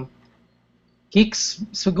 Kix,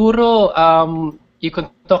 siguro you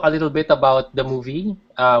can talk a little bit about the movie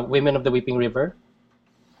Women of the Weeping River.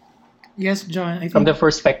 Yes, John. I think, from the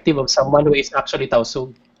perspective of someone who is actually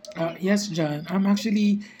Tausug. Yes, John.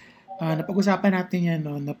 Actually, napag-usapan natin yan,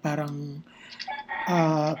 no, na parang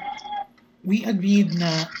we agreed na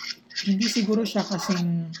hindi siguro siya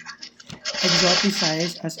kasing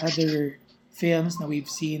exoticized as other films na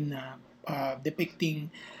we've seen na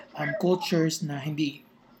depicting cultures na hindi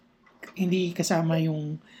kasama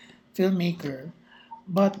yung filmmaker.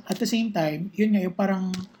 But at the same time, yun nga, yung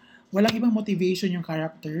parang walang ibang motivation yung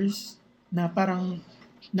characters, na parang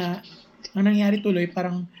ang nangyari tuloy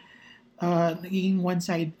parang naging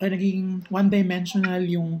naging one-dimensional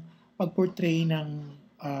yung pag-portray ng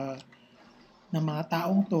mga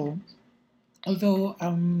taong to. Although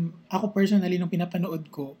ako personally nung pinapanood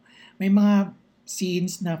ko, may mga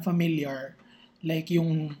scenes na familiar, like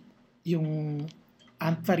yung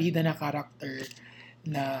Aunt Farida na character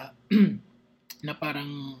na na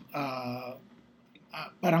parang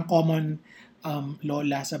common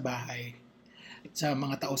lola sa bahay sa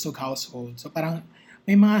mga Tausug household. So parang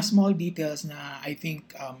may mga small details na I think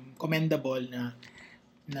commendable na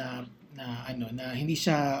hindi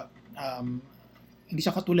siya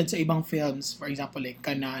katulad sa ibang films, for example like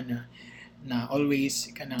Kana na always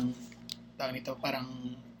kanang tawag nito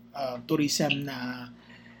parang tourism na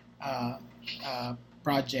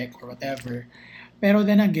project or whatever. Pero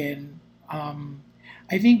then again,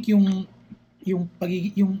 I think yung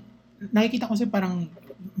nakikita ko kasi parang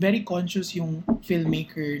very conscious yung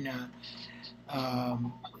filmmaker na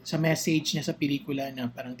sa message niya sa pelikula na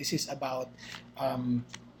parang this is about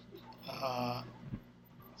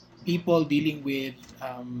people dealing with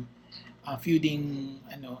feuding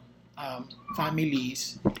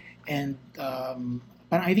families, and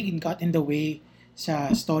parang I think it got in the way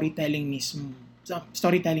sa storytelling mismo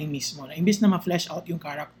na imbes na ma-flesh out yung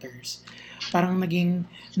characters, parang naging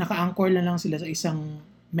naka-anchor lang sila sa isang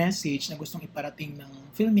message na gustong iparating ng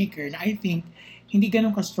filmmaker na I think hindi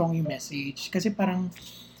ganun ka-strong yung message kasi parang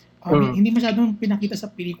hindi masyadong pinakita sa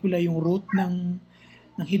pelikula yung root ng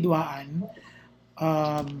hidwaan.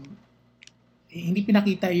 Hindi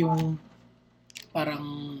pinakita yung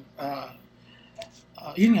parang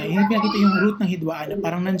yun nga, hindi pinakita yung root ng hidwaan na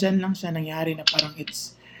parang nandyan lang siya nangyari na parang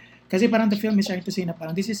it's kasi parang the film is trying to say na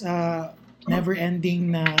parang this is a never-ending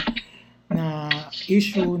na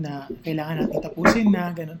issue na kailangan natin tapusin na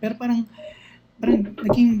ganun. Pero parang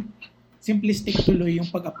naging simplistic tuloy yung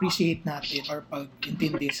pag-appreciate natin or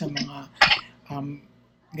pag-intindi sa mga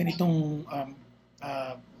ganitong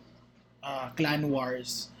clan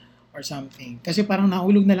wars or something. Kasi parang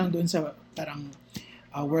nahulog na lang doon sa parang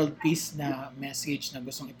world peace na message na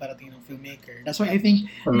gustong iparating ng filmmaker. That's why I think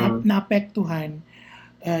naapektuhan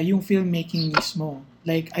yung filmmaking mismo.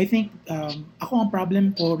 Like I think ako ang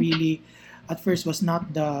problem ko really at first was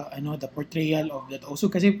not the portrayal of that also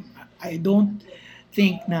kasi I don't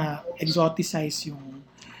think na exoticize yung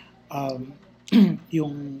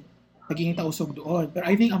yung pagiging Tausug doon. But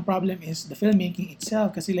I think ang problem is the filmmaking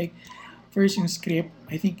itself kasi like first yung script,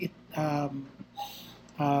 I think it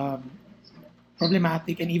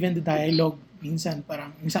problematic, and even the dialogue minsan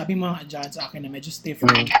parang yung sabi mo nga dyan sa akin na medyo stiff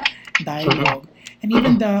yung dialogue, and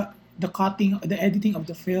even the cutting, the editing of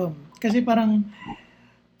the film kasi parang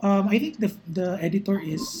I think the editor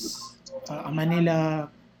is a Manila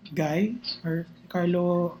guy or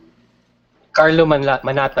Carlo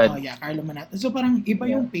Manatad. Oh yeah, Carlo Manatad. So parang iba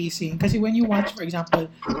yung pacing kasi when you watch for example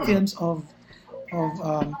films of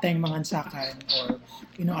Teng Mangansakan or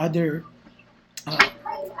other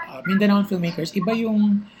Mindanao filmmakers, iba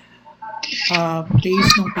yung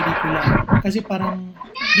pace ng pelikula. Kasi parang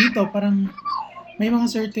dito, parang may mga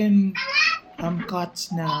certain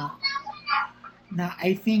cuts na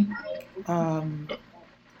I think um,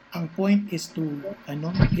 ang point is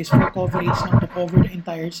is for coverage lang, to cover the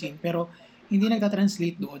entire scene, pero hindi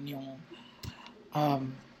nagta-translate doon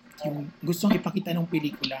um, yung gustong ipakita ng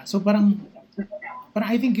pelikula. So parang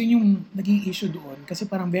I think yun yung naging issue doon kasi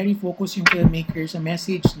parang very focused yung filmmaker sa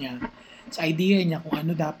message niya, sa idea niya kung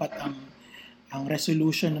ano dapat ang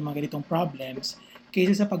resolution ng mga ganitong problems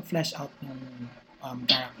kaysa sa pag-flesh out ng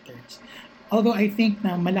characters. Although I think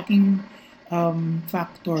na malaking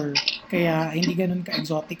factor kaya hindi ganun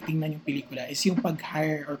ka-exotic tingnan yung pelikula is yung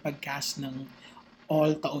pag-hire or pag-cast ng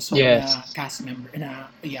all tausok Yes. na cast members,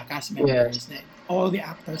 Yes. all the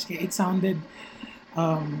actors. Kaya it sounded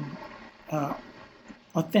um, uh,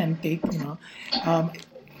 authentic,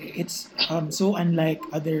 it's so unlike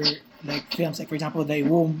other like films, like for example, The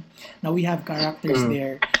Womb. Now we have characters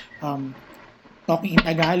there um, talking in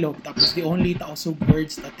Tagalog, tapos the only tausug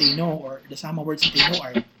words that they know or the Sama words that they know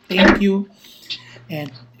are thank you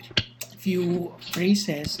and few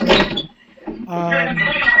phrases. I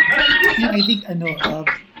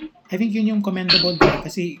think yun yung commendable din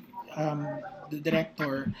kasi the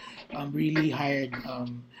director really hired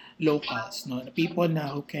locals, no, the people na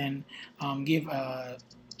who can give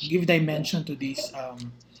dimension to these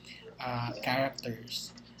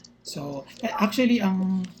characters. So actually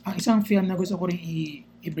ang isang film na gusto ko rin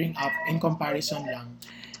i-bring up in comparison lang,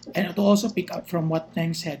 and to also pick up from what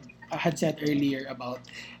Teng had said earlier about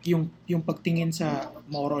yung pagtingin sa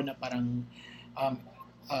Moro na parang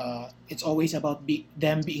it's always about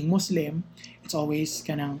them being Muslim. It's always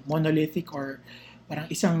kanang monolithic or parang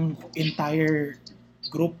isang entire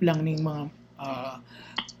group lang ng mga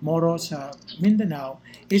Moro sa Mindanao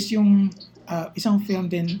is yung isang film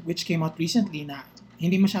din which came out recently na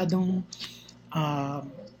hindi masyadong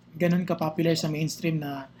ganun ka-popular sa mainstream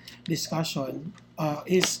na discussion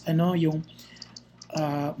is yung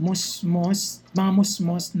mga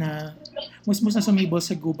musmos na sumibol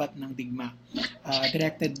sa gubat ng digma,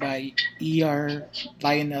 directed by E.R.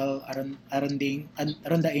 Lionel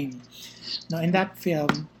Arondaing. Now in that film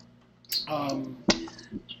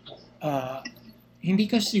hindi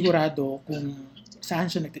ka sigurado kung saan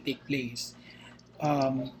siya nagte-take place,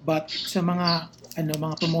 but sa mga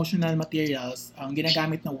promotional materials ang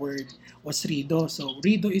ginagamit na word was Rido. So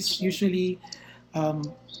Rido is usually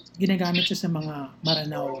ginagamit siya sa mga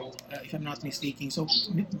Maranao, if I'm not mistaken. So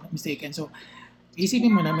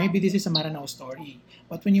isipin mo na maybe this is a Maranao story.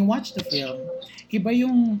 But when you watch the film, iba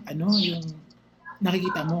yung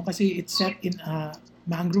nakikita mo kasi it's set in a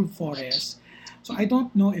mangrove forest. So I don't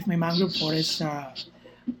know if may mangrove forest sa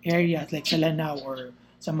area like sa Lanao or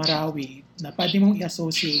sa Marawi na pwede mong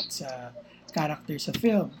i-associate sa character sa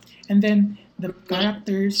film. And then the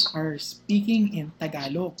characters are speaking in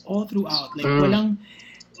Tagalog all throughout. Like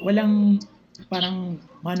walang parang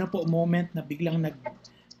mano po moment na biglang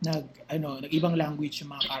nag-ibang language yung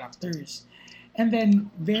mga characters. And then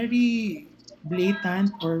very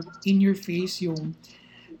blatant or in your face yung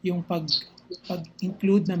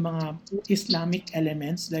pag-include ng mga Islamic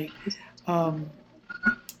elements, like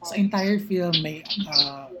sa entire film may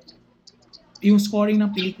yung scoring ng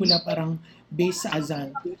pelikula parang based sa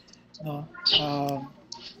azan, no?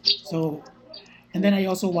 So and then I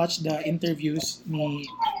also watched the interviews ni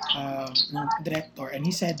ng director, and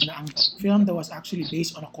he said na ang film that was actually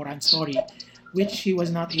based on a Quran story which he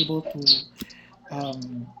was not able to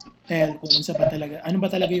tell kung ano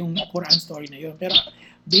ba talaga yung Quran story na yun. Pero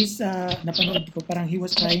based sa napanood ko, parang he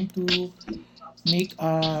was trying to make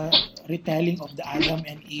a retelling of the Adam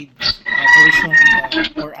and Eve version of the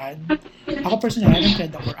Quran. Ako personally, I haven't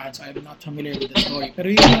read the Quran, so I'm not familiar with the story. Pero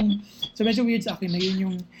yun yung, so medyo weird sa akin na yun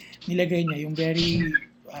yung nilagay niya, yung very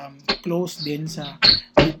close din sa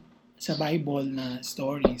Bible na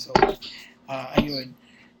story. So, ayun.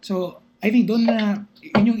 So, I think doon na,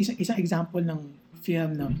 yun yung isang example ng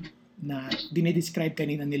film na dinedescribe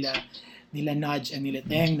kanina nila Nudge and nila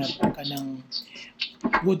Teng na kanang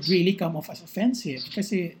would really come off as offensive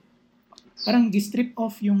kasi parang gi-strip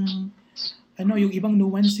off yung ibang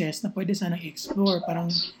nuances na pwede sanang i-explore. Parang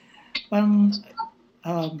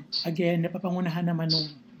again napapangunahan naman ng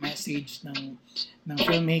message ng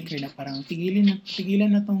filmmaker na parang tigilan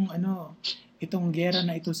na itong gera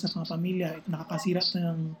na ito sa mga pamilya, nakakasira to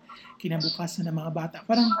ng kinabukasan ng mga bata.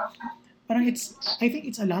 Parang I think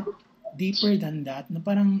it's a lot deeper than that, na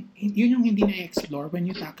parang yun yung hindi na-explore when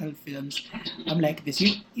you tackle films like this.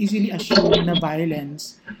 You easily assume na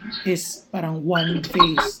violence is parang one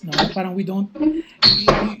face, no? Parang we don't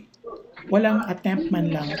walang attempt man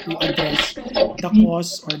lang to address the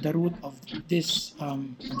cause or the root of this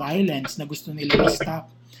violence na gusto nilang stop.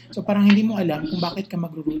 So parang hindi mo alam kung bakit ka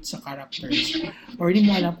magro-root sa characters or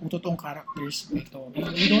hindi mo alam kung totoong characters ba ito.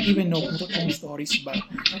 You don't even know kung totoong stories ba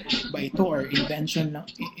ito or invention ng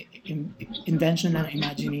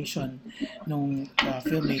imagination ng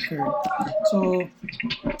filmmaker. So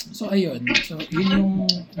ayun. So yun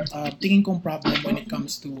yung tingin kong problem when it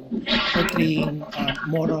comes to portraying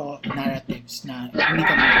moral narratives na hindi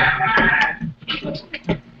ka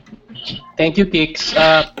Thank you, Kix.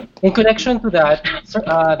 In connection to that,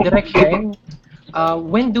 Direct Ken,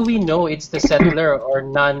 when do we know it's the settler or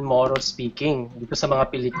non-Moro speaking dito sa mga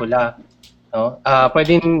pelikula? No?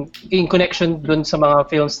 Pwedeng in connection dun sa mga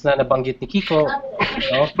films na nabanggit ni Kiko,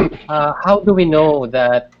 no? How do we know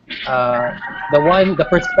that the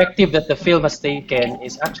perspective that the film has taken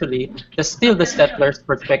is actually still the settler's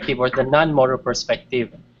perspective or the non-Moro perspective?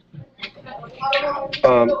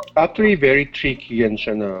 Actually, very tricky yan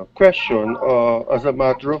siya na question. As a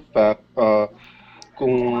matter of fact,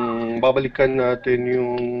 kung babalikan natin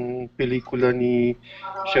yung pelikula ni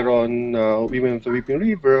Sharon, Women of the Weeping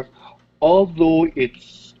River, although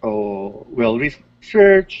it's well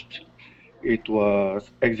researched, it was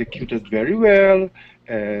executed very well,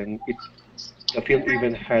 and the film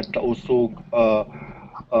even had Tausug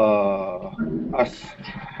as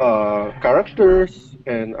characters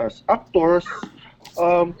and as actors.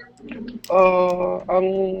 Ang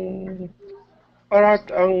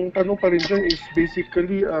tanong pa rin dyan is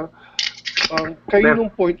basically kayo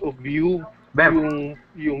point of view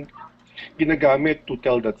yung ginagamit to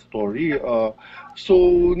tell that story.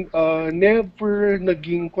 Never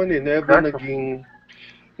naging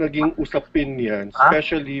usapin yan,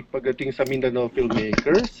 especially pagdating sa Mindanao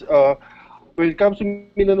filmmakers. When it comes to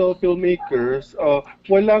Mindanao filmmakers,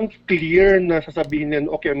 walang clear na sasabihin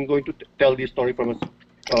yan, okay, I'm going to tell this story from a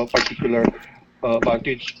particular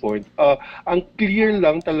vantage point. Ang clear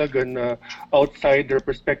lang talaga na outsider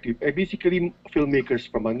perspective, basically filmmakers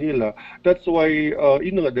from Manila. That's why,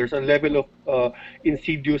 there's a level of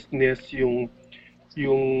insidiousness yung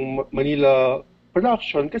Manila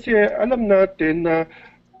production kasi alam natin na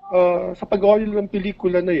sa paggawa nila ng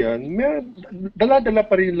pelikula na yan, dala-dala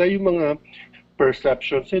pa rin nila yung mga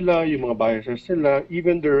perceptions nila, yung mga biases nila,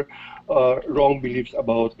 even their wrong beliefs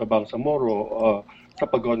about the Bangsamoro sa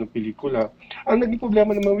paggawa ng pelikula. Ang naging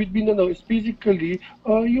problema naman with Mindanao is basically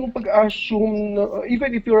yung pag-assume,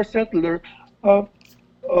 even if you're a settler,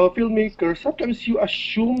 filmmaker, sometimes you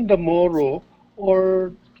assume the Moro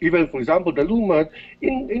or even, for example, the Lumad,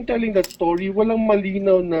 in telling that story, walang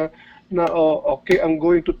malinaw na okay, I'm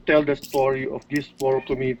going to tell the story of this Moro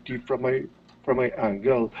community from my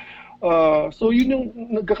angle. So yun yung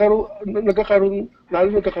nagkakaroon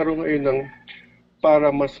ngayon ng para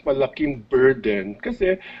mas malaking burden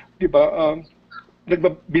kasi, di ba,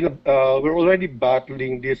 we're already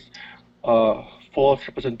battling this false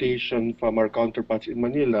representation from our counterparts in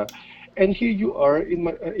Manila, and here you are in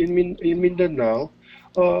Mindanao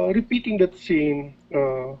repeating that same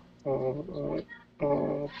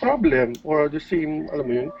problem or the same, alam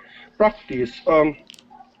mo yun, practice.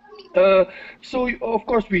 So of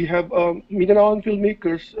course we have Mindanao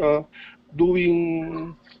filmmakers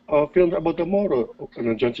doing films about the Moro.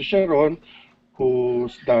 Nandiyan si Sharon,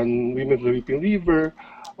 who's done Women of the Weeping River.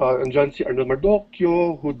 Nandiyan si Arnold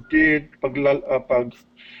Mardocchio, who did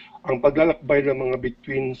ang paglalakbay ng mga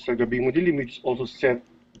bituin sa Gabing Madilim, which is also set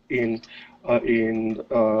in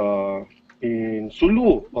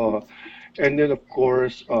Sulu. And then of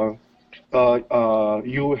course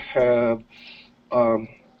you have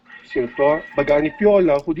Bagani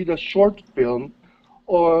Piola, who did a short film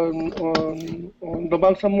on the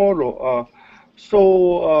Bangsamoro.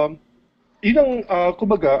 Yun ang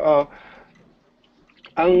kumbaga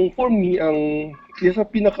for me ang isa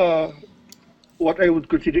pinaka what I would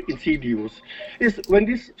consider insidious is when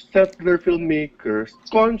these settler filmmakers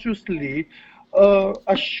consciously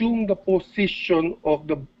assume the position of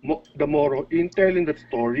the Moro in telling that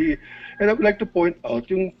story. And I would like to point out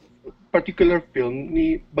yung particular film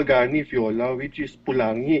ni Bagani Piola, which is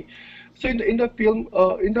Pulangi. So in the film,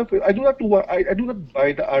 I do not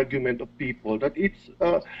buy the argument of people that it's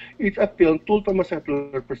a film told from a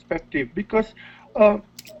settler perspective because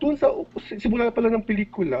dun sa simula pala ng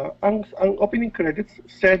pelikula, ang opening credits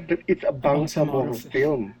said that it's a Bangsamoro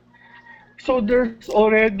film. So there's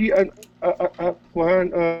already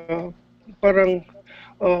parang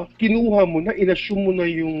kinuha mo na, inassume mo na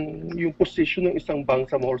yung position ng isang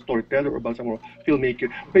Bangsamoro storyteller or Bangsamoro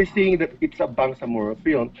filmmaker by saying that it's a Bangsamoro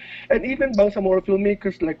film. And even Bangsamoro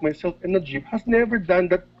filmmakers like myself and Najib has never done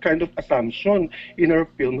that kind of assumption in our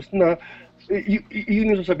films na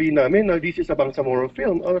yun yung sasabihin namin na this is a Bangsamoro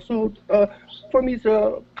film. For me, it's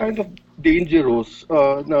kind of dangerous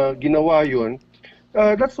na ginawa yun.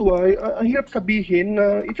 That's why ang hirap sabihin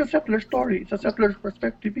na it's a settler story, it's a settler's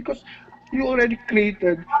perspective because you already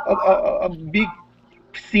created a big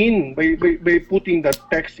scene by putting that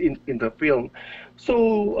text in the film.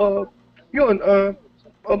 So yun,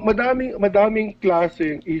 madaming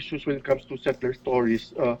klaseng issues when it comes to settler stories.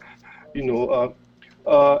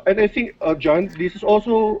 And I think, John, this is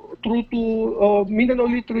also true to Mindanao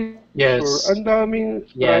literature. Yes. Ang daming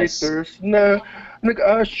writers na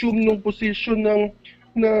nag-assume nung position ng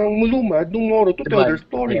mulumad, ng Moro to tell their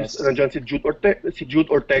stories. Yes. Nandiyan si Jude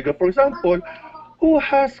Ortega, for example, who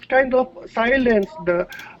has kind of silenced the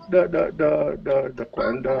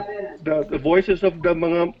voices of the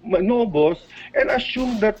mga manobos and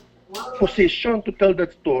assumed that position to tell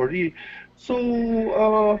that story. So,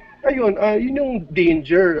 ayun, yun yung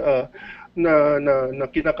danger na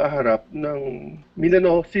kinakaharap ng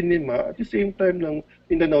Mindanao cinema at the same time ng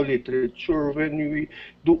Mindanao literature when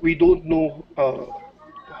we don't know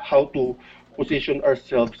how to position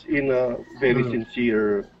ourselves in a very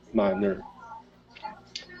sincere manner.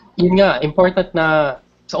 Yun nga, important na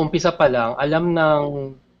sa umpisa pa lang, alam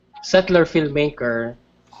ng settler filmmaker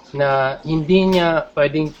na hindi niya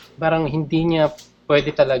pwede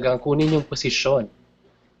talagang kunin yung posisyon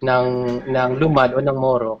ng lumad o ng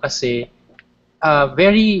Moro kasi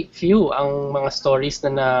very few ang mga stories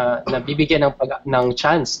na nabibigyan ng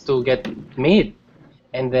chance to get made.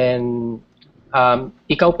 And then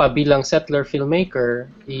ikaw pa bilang settler filmmaker,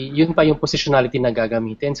 yun pa yung positionality na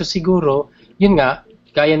gagamitin. So siguro, yun nga,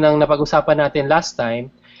 gaya ng napag-usapan natin last time,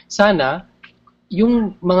 sana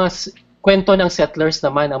yung mga kwento ng settlers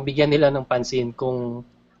naman ang bigyan nila ng pansin kung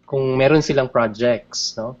meron silang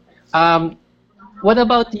projects, no? What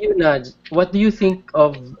about you, Naj? What do you think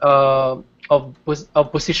of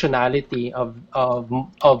positionality of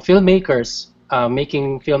filmmakers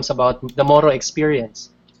making films about the Moro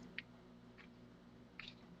experience?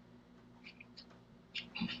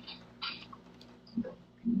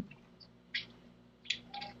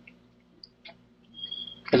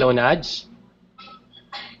 Hello, Naj?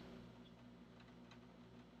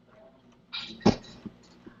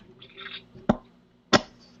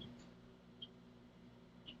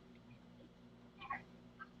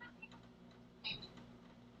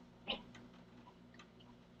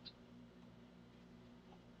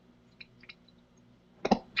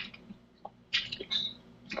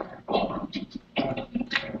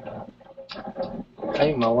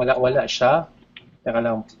 Ay, mawala-wala siya. Teka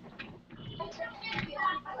lang.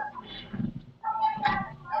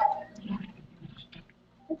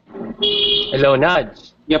 Hello,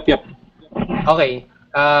 Naj. Yep. Okay.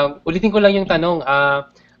 Ulitin ko lang yung tanong.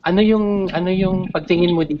 Ano yung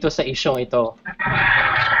pagtingin mo dito sa isyong ito?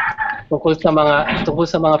 Tungkol sa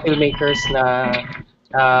mga filmmakers na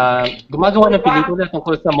gumagawa ng pelikula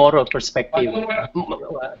tungkol sa Moro perspective.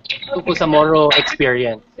 Tungkol sa Moro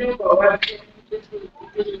experience.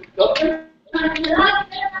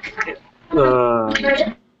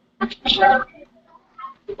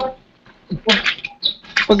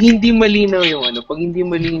 Pag hindi malinaw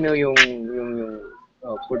yung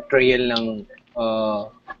portrayal ng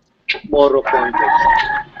Moro context,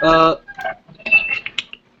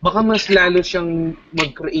 baka mas lalo siyang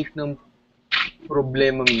mag-create ng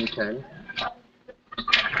problema minsan.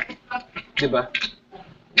 'Di ba?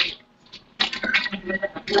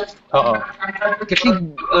 Oo. Kasi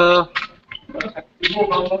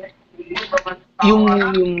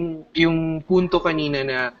yung punto kanina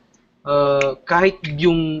na kahit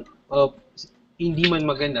yung hindi man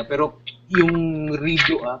maganda pero yung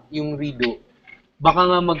rido baka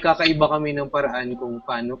nga magkakaiba kami ng paraan kung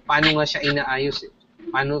paano nga siya inaayos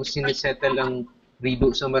paano sinisettle ang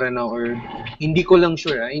rido sa Maranao or hindi ko lang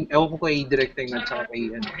sure ewan ko kay Direk Teng at saka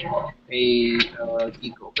kay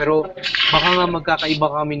Kiko pero baka nga magkakaiba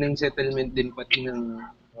kami ng settlement din pati ng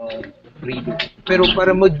rido pero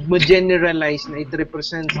para mag-generalize na it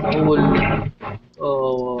represents the whole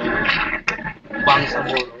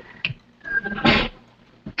Bangsamoro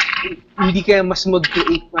hindi kaya mas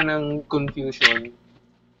mag-create pa ng confusion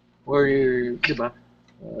or di ba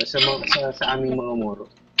sa aming mga Moro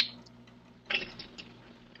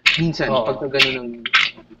minsan pagka ganun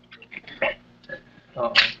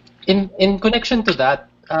ng in connection to that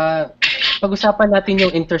pag-usapan natin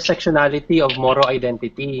yung intersectionality of Moro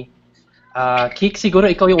identity. Kix, siguro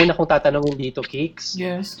ikaw yung una kong tatanungin dito, Kix.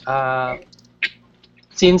 Yes.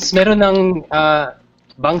 Since meron ng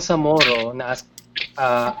Bangsamoro na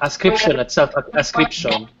ascription at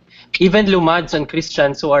self-ascription, even Lumads and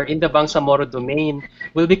Christians who are in the Bangsamoro domain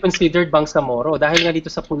will be considered Bangsamoro dahil nga dito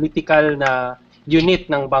sa political na unit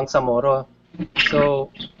ng Bangsamoro. So,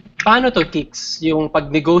 paano to, Kix, yung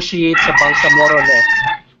pag-negotiate sa Bangsamoro-ness,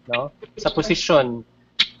 no? Sa posisyon,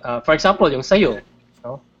 for example, yung sayo,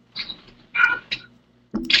 no?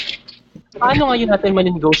 Paano ngayon natin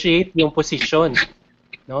ma-negotiate yung posisyon,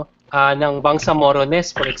 no? Ng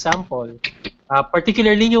Bangsamoro-ness, for example.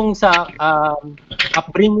 Particularly yung sa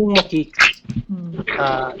upbringing mo, Kix,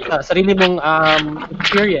 sa sarili mong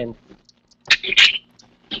experience.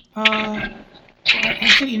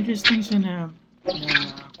 Actually, interesting siya na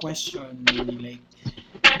question. Really, like,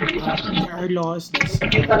 there are laws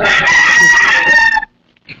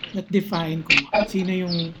that define kung sino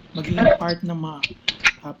yung magiging part ng mga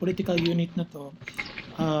political unit na to.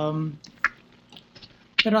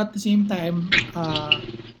 Pero at the same time,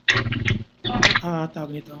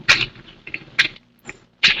 tawag nito,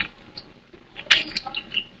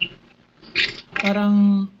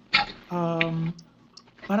 parang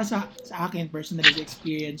para sa akin personally, sa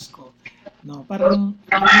experience ko, no, parang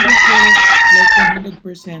hindi ko like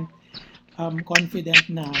 100% confident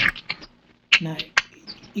na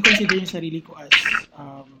i-consider yung sarili ko as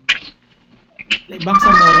like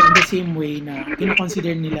Bangsamoro in the same way na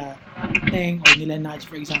kino-consider nila Teng or nila Nudge,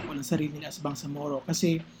 for example, ang sarili nila as Bangsamoro.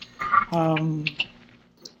 Kasi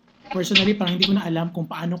personally, parang hindi ko na alam kung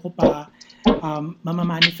paano ko pa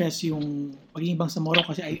mamamanifest yung pagiging Bangsamoro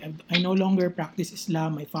kasi I no longer practice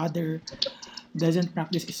Islam. My father doesn't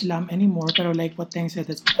practice Islam anymore. Pero like what Teng said,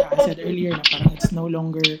 I said earlier, na parang it's no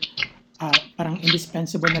longer parang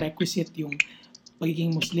indispensable na requisite yung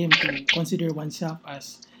pagiging Muslim to consider oneself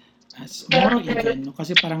as Moro even, no?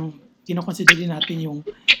 Kasi parang kino-consider din natin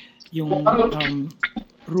yung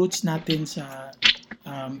roots natin sa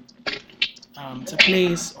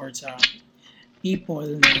place or sa people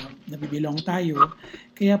na nabibilong tayo.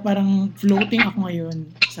 Kaya parang floating ako ngayon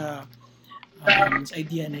sa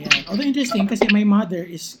idea na yan. Although interesting kasi my mother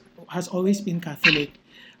has always been Catholic.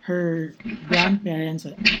 Her grandparents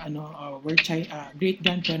great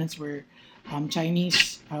grandparents were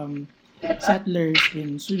Chinese settlers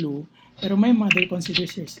in Sulu. Pero my mother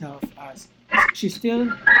considers herself she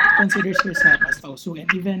still considers herself as Tausug,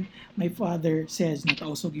 and even my father says na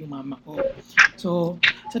Tausug yung mama ko. So,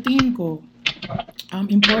 sa tingin ko,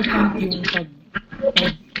 important yung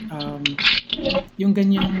yung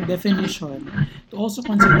ganyang definition to also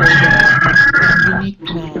consider the unique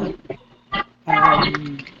na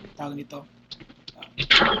tawag nito,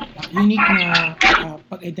 unique na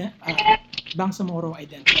Bangsamoro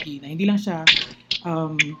identity na hindi lang siya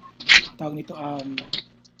tawag nito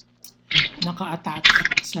naka-attach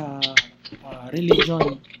sa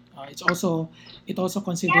religion. It also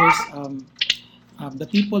considers the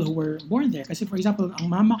people who were born there. Kasi for example, ang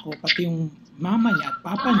mama ko, pati yung mama niya at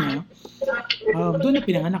papa niya, doon na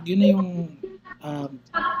pinanganak. Yun na yung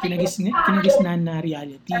kinagisnan na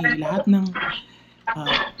reality. Lahat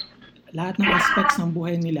ng aspects ng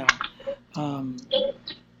buhay nila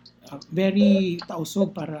very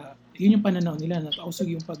Tausug, para yun yung pananaw nila na Tausug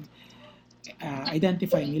yung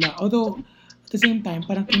pag-identify nila. Although at the same time,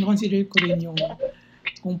 parang kino-consider ko rin yung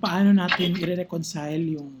kung paano natin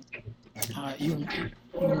i-reconcile yung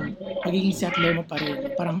pagiging settler mo pa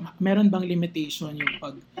rin. Parang meron bang limitation yung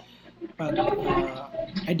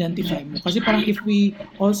identify mo. Kasi parang if we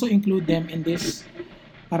also include them in this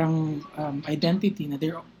parang identity na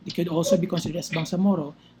they could also be considered as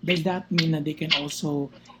Bangsamoro, does that mean na they can also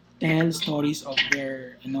tell stories of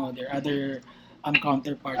their other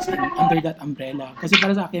counterparts under that umbrella? Kasi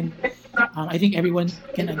para sa akin, I think everyone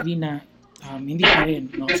can agree na hindi pa rin,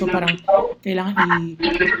 no? So parang kailangan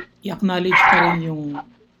i-acknowledge pa rin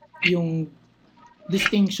yung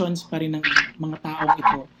distinctions pa rin ng mga taong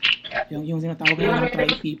ito, yung tinatawag na ng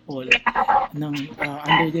tribe people ng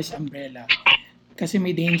under this umbrella. Kasi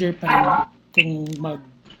may danger pa rin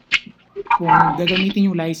kung gagamitin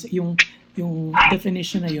yung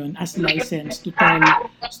definition na yun as license to tell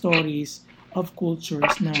stories of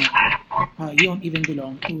cultures na you don't even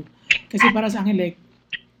belong to. Kasi para sa akin, like,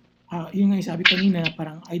 yung nga sabi kanina,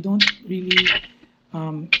 parang I don't really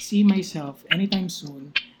see myself anytime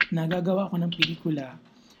soon na gagawa ako ng pelikula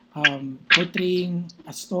portraying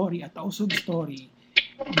a story, a Tausug story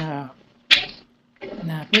na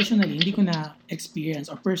personally hindi ko na experience,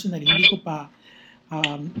 or personally hindi ko pa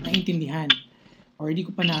naintindihan or hindi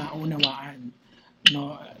ko pa naunawaan,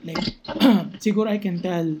 no? Like siguro I can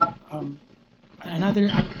tell another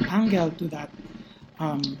angle to that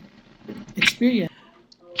um, experience.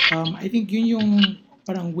 I think yun yung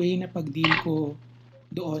parang way na pag-deal ko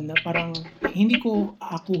doon na parang hindi ko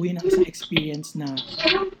aakuhin ang isang experience na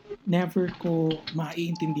never ko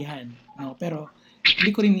maiintindihan, no? Pero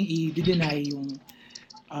hindi ko rin i-deny yung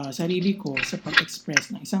sarili ko sa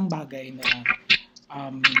pag-express ng isang bagay na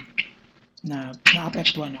um, na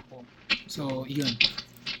naapektuhan ako. So, yun.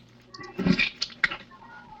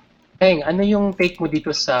 Heng, ano yung take mo dito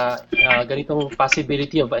sa ganitong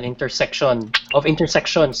possibility of an intersections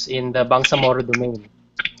in the Bangsamoro domain?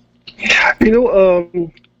 You know,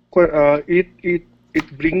 it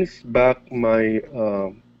brings back my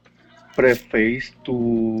preface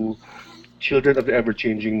to Children of the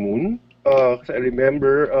Ever-Changing Moon. Kasi I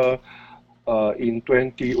remember in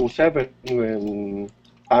 2007 when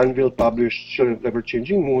Anvil published Children of the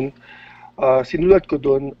Ever-Changing Moon, sinulat ko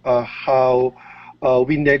doon how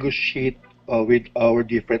we negotiate with our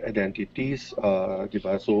different identities,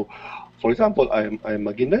 diba? So, for example, I'm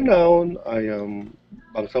Maguindanaon, I am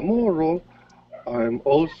Bangsamoro, I'm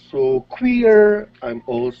also queer, I'm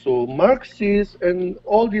also Marxist, and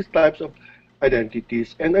all these types of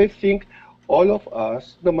identities. And I think all of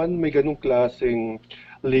us naman may ganung klaseng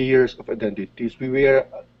layers of identities. We wear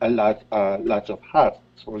lots of hats,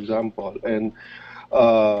 for example, and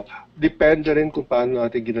depende rin kung paano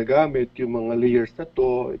natin ginagamit yung mga layers na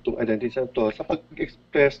to, itong identities na to, sa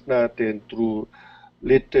pag-express natin through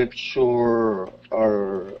literature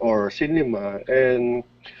or cinema. And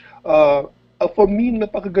for me,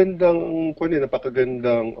 napakagandang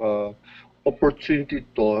opportunity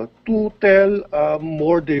to tell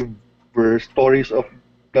more diverse stories of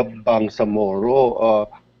the Bangsamoro.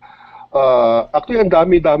 Actually, ang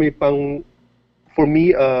dami-dami pang, for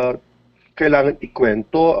me, kailangan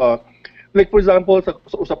ikwento. Like for example, sa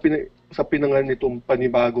usapin na nga nitong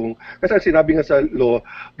panibagong, kasi sinabi nga sa law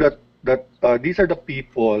that these are the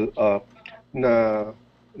people na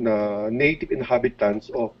native inhabitants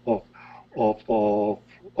of the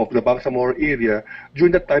Bangsamoro area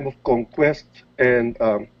during the time of conquest and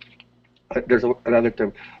there's another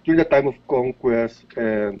term during the time of conquest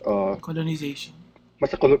and Colonization.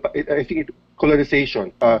 I think colonization.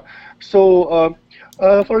 So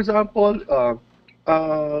for example,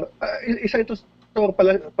 isa ito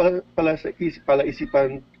pala sa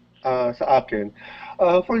isipan sa akin.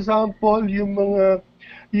 For example, yung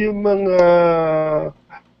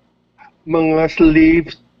mga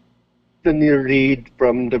slaves na ni-raid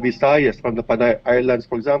from the Visayas, from the Panay Islands,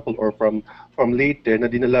 for example, or from Leyte, na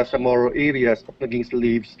dinala sa Moro areas at naging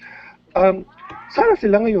slaves. Sana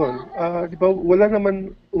sila ngayon, di ba, wala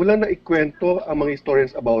na ikwento ang mga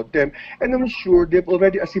historians about them, and I'm sure they've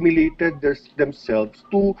already assimilated themselves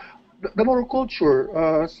to the Moro culture.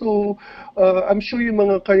 So I'm sure yung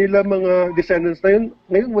mga descendants na yun,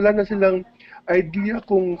 ngayon wala na silang idea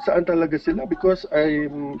kung saan talaga sila, because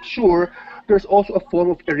I'm sure there's also a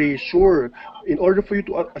form of erasure in order for you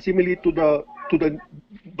to assimilate to the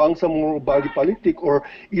Bangsamoro body politic or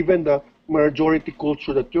even the majority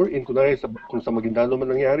culture that you're in. Kunwari, kung sa Maguindano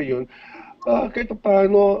man nangyari yun, kahit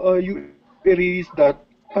paano you erase that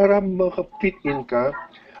para maka-fit in ka.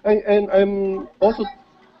 And I'm also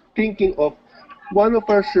thinking of one of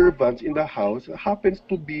our servants in the house happens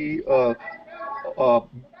to be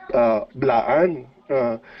Blaan.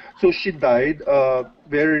 So she died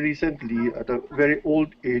very recently at a very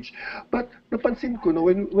old age. But napansin ko na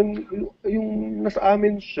when yung nasa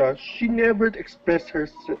amin siya, she never expressed her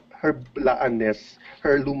Blaanness,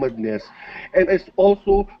 her lumadness. And I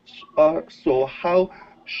also saw how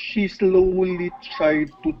she slowly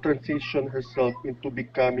tried to transition herself into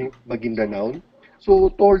becoming Maguindanaon.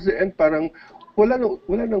 So towards the end, parang wala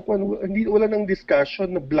nang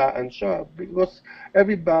discussion na Blaan siya, because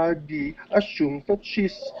everybody assumes that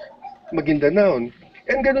she's Maguindanaon.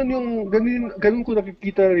 And ganun ko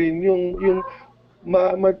nakikita rin yung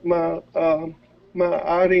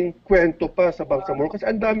maaring kwento pa sa Bangsamoro, kasi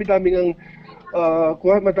ang madaming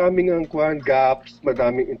gaps,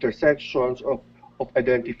 madaming intersections of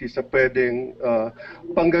identities na pwedeng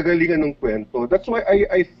panggagalingan ng kwento. That's why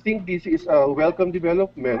I think this is a welcome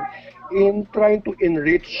development in trying to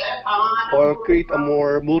enrich or create a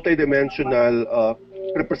more multidimensional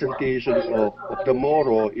representation of the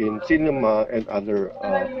Moro in cinema and other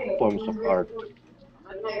forms of art.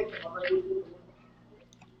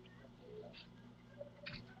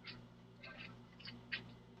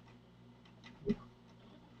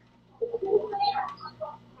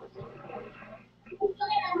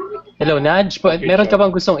 Hello, Naj. Meron ka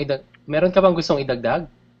bang gustong idagdag?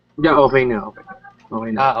 Yeah, okay na.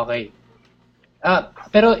 Okay na. Okay.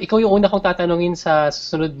 Pero ikaw yung una kong tatanungin sa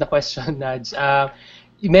susunod na question, Naj.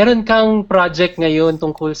 meron kang project ngayon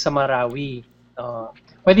tungkol sa Marawi.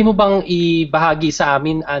 Pwede mo bang ibahagi sa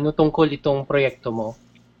amin ano tungkol itong proyekto mo?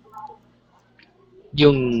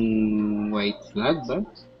 Yung white flag ba?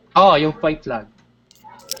 Yung white flag.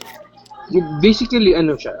 Basically,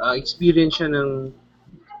 ano siya, experience siya ng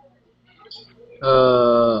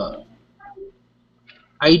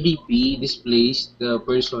IDP, displaced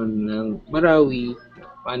person ng Marawi,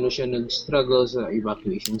 paano siya nag-struggle sa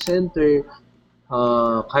evacuation center,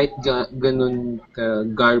 kahit ganun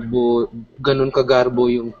kagarbo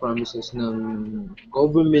yung promises ng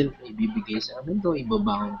government, ibibigay sa amin to,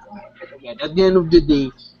 ibabaon ko. At the end of the day,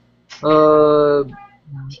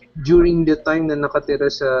 during the time na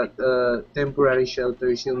nakatira sa temporary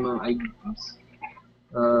shelters yung mga IDPs,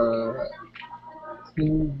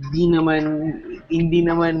 hindi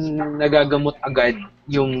naman nagagamot agad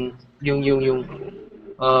yung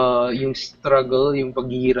struggle, yung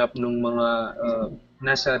paghihirap ng mga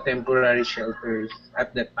nasa temporary shelters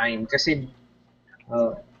at that time. Kasi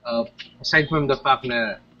aside from the fact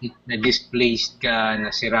na displaced ka,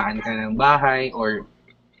 nasiraan ka ng bahay, or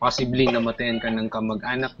possibly namatayan ka ng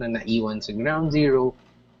kamag-anak na naiwan sa ground zero,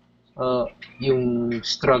 yung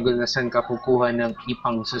struggle na saan ka kukuha ng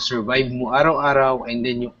ipang sa survive mo araw-araw, and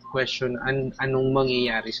then yung question anong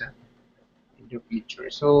mangyayari sa in the future.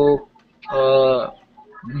 So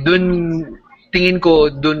tingin ko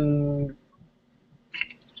dun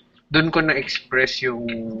ko na-express yung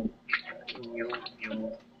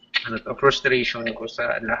frustration ko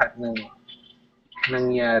sa lahat ng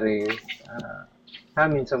nangyari sa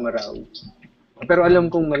amin sa Marawi. Pero alam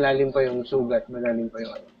kong malalim pa yung sugat, malalim pa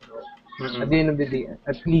yung At the end of the day,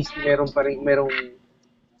 at least merong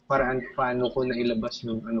paraan paano ko na ilabas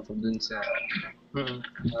yung ko dun sa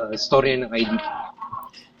storya ng IDP.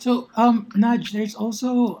 So, Nudge, there's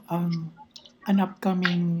also an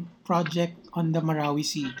upcoming project on the Marawi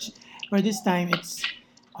siege, where this time it's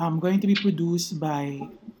going to be produced by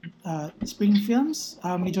Spring Films,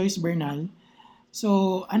 ni Joyce Bernal.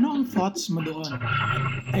 So, ano ang thoughts mo doon?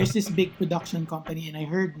 There's this big production company, and I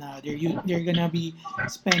heard na they're gonna be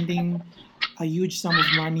spending a huge sum of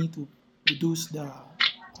money to produce the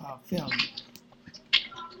film.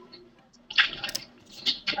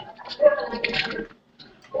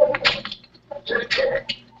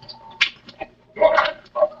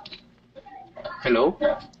 Hello?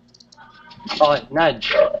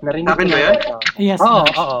 Nudge. Narinig Akin ko ba yan? Yes.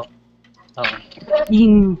 Oo.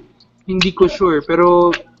 Hindi ko sure,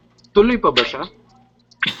 pero tuloy pa ba siya?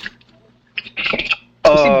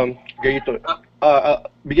 Ganito.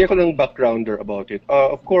 Bigyan ko ng backgrounder about it.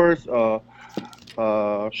 Of course,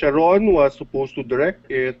 Sharon was supposed to direct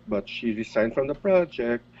it, but she resigned from the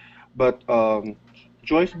project. But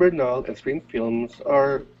Joyce Bernal and Spring Films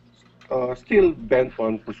are still bent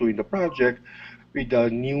on pursuing the project with a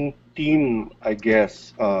new team, I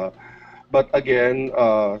guess. But again,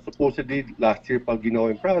 supposedly last year pa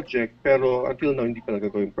ginawa yung project, pero until now hindi pa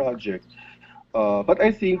nagagawa yung project. But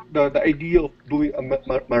I think the idea of doing a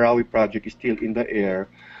Marawi project is still in the air.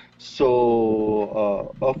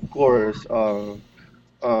 So of course,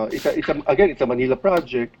 it's a Manila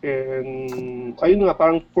project, and ayun nga,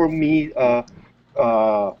 parang for me,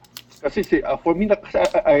 kasi for me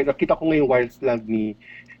nakita ko ngayong wild flag ni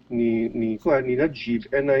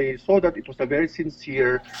Najib, and I saw that it was a very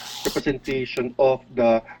sincere representation of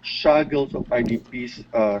the struggles of IDPs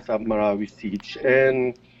sa Marawi siege.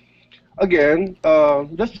 And again,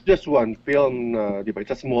 that's just one film, diba?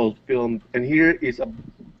 It's a small film, and here is a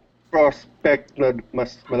prospect na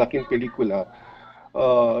mas malaking pelikula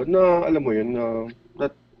na alam mo yun,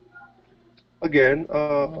 that again,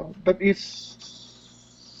 that is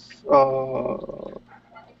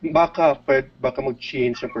baka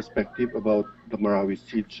mag-change ang perspective about the Marawi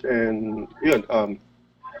siege, and yun,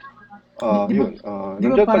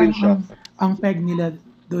 nandiyan pa rin siya. Ang peg nila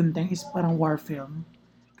doon is parang war film.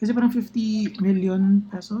 Kasi parang 50 million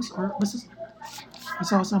pesos, or basta I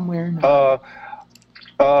saw somewhere na.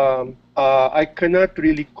 I cannot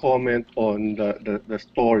really comment on the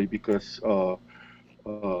story because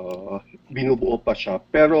binubuo pa siya.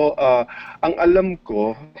 Pero ang alam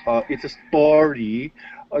ko, it's a story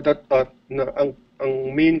that ang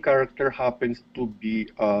main character happens to be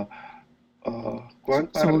I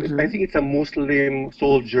think it's a Muslim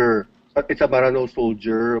soldier. It's a Maranao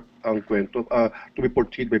soldier ang kwento, to be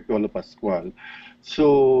portrayed by Piolo Pascual.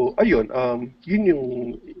 So ayun, yun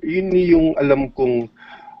yung alam kong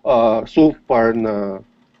so far na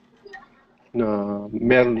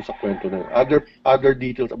meron sa kwento na. Other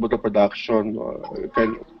details about the production,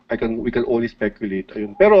 we can only speculate.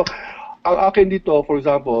 Ayun. Pero ang akin dito, for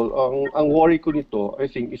example, ang worry ko nito, I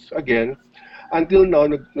think, is again, until now,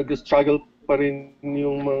 nag-struggle pa rin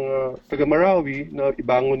yung mga taga Marawi na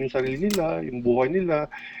ibangon yung sarili nila, yung buhay nila,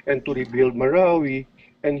 and to rebuild Marawi.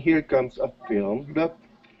 And here comes a film that,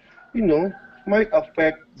 might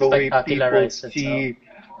affect the way people Spectacularized see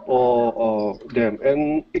them.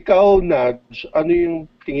 And ikaw, Naj, ano yung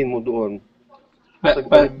tingin mo doon? Pa- Sa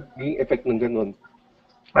pa- magiging effect ng ganun?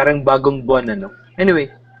 Parang bagong buwan, ano?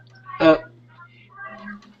 Anyway,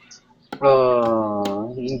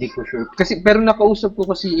 hindi ko sure. Kasi, pero nakausap ko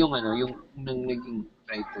kasi yung naging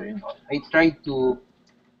writer. I tried to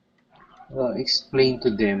explain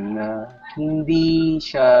to them na hindi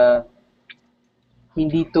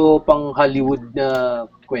to pang Hollywood na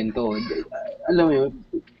kwento. Alam mo yun,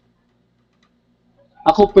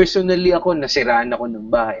 personally, nasiraan ako ng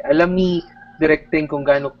bahay. Alam ni Directing kung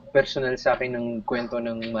gaano personal sa akin ng kwento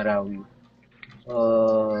ng Marawi.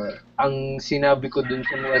 Ang sinabi ko dun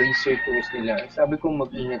sa mga researchers nila, sabi ko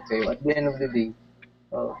mag-ingat kayo. At the end of the day,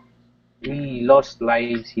 we lost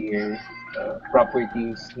lives here,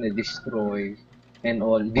 properties na destroy, and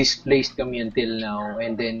all. Displaced kami until now.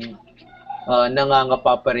 And then,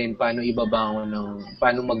 nangangapa pa rin paano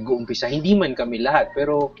paano mag-uumpisa. Hindi man kami lahat,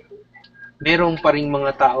 pero merong pa rin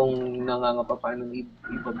mga taong nangangapa paano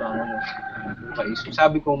ibabangon ng buhay. So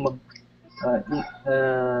sabi ko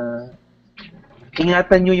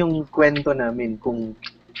ingatan nyo yung kwento namin kung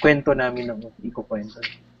kwento namin ang ikukwento.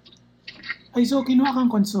 Ay, so kinuha kang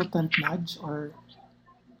consultant, Naj? Or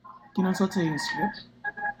kinonsult sa'yo yung script?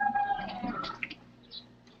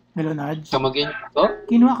 Hello, Naj? Come again? Oh?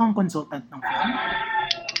 Kinuha kang consultant ng film?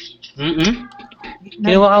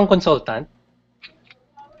 Kinuha kang consultant?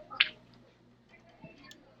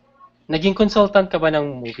 Naging consultant ka ba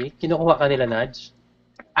ng movie? Kinukuha ka nila, Naj?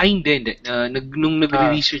 Ay, hindi. Nung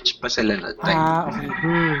nagre-research pa sila na time. Okay.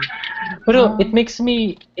 Pero it makes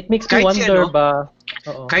me Kahit wonder ba...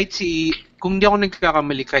 Oo. Kahit kung di ako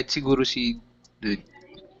nagkakamali, kahit siguro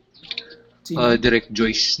Direct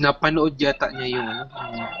Joyce, napanood yata niya yung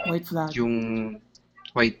White Flag. Yung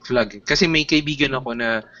White Flag. Kasi may kaibigan ako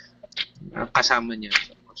na kasama niya.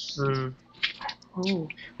 Oh.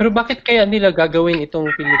 Pero bakit kaya nila gagawin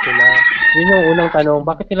itong pelikula? Yun yung unang tanong,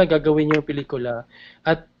 bakit nila gagawin yung pelikula?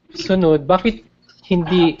 At sunod, bakit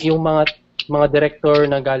hindi yung mga director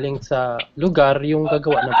na galing sa lugar yung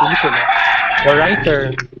gagawa ng pelikula? The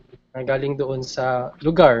writer na galing doon sa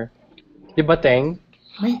lugar. Diba, Teng?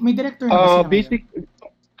 May director na ba sila?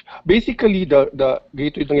 Basically,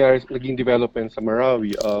 ganito yung nangyari, naging development sa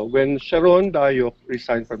Marawi. When Sharon Dayok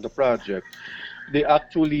resigned from the project, they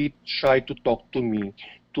actually tried to talk to me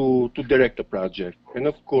to direct the project. And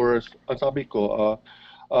of course, ang sabi ko,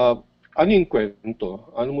 ano yung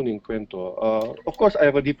kwento? Ano mo yung kwento? Of course, I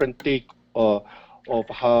have a different take of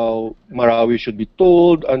how Marawi should be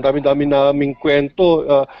told. Ang dami-dami naming kwento.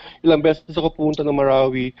 Ilang beses ako pumunta ng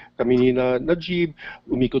Marawi, kami ni Najib,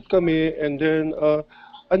 umikot kami, and then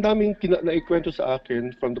ang daming naikwento sa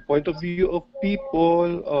akin from the point of view of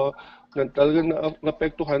people, na talagang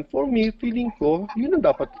naapektuhan. For me, feeling ko, yun ang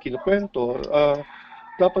dapat kinukwento.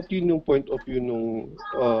 Dapat yun yung point of view ng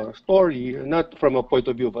story, not from a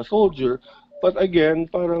point of view of a soldier. But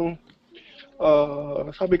again, parang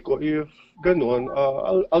sabi ko, if ganun,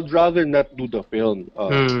 I'd rather not do the film.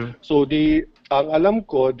 So ang alam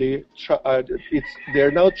ko,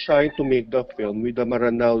 they're now trying to make the film with the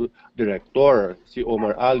Maranao director, si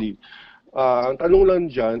Omar Ali. Ang tanong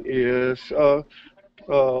lang dyan is,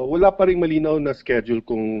 wala pa rin malinaw na schedule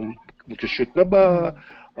kung mag-shoot na ba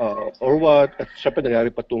or what. At syempre nangyari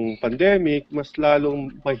pa tong pandemic, mas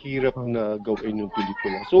lalong mahirap na gawin yung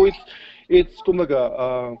pelikula. So it's kumaga,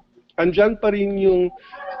 andyan pa rin yung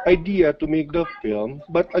idea to make the film,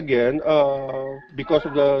 but again, because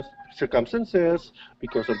of the circumstances,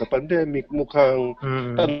 because of the pandemic, mukhang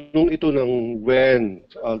tanong ito ng when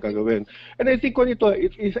gagawin. And I think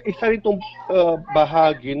isa rin itong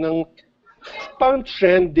bahagi ng parang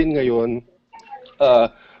trend din ngayon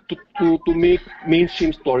to make mainstream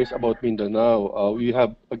stories about Mindanao. We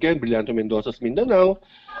have, again, Brillanto Mendoza's Mindanao,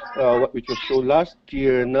 which was shown last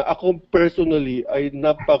year, na ako personally ay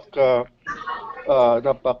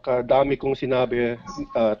napakadami kong sinabi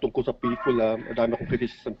tungkol sa pelikula, dami akong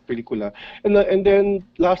criticism sa pelikula. And then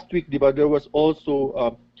last week, di ba, there was also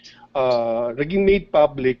naging made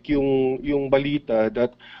public yung balita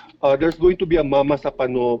that there's going to be a Mama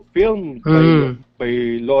Sapano film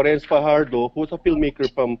by Lawrence Fajardo, who's a filmmaker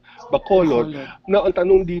from Bacolod. Now, ang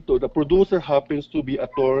tanong dito, the producer happens to be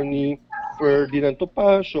attorney Ferdinand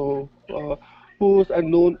Topacio, who's a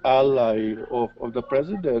known ally of the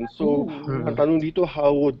president. So, ang tanong dito,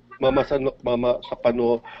 how would Mama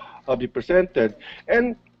Sapano be presented?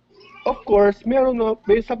 And of course, may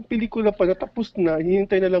isang pelikula pa na tapos na,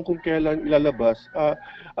 hinihintay na lang kung kailan ilalabas.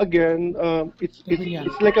 Again, it's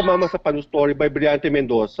like a Mama sa Pano story by Brillante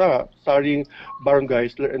Mendoza, starring Baron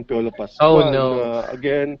Geisler and Piolo Oh, Pascual. no.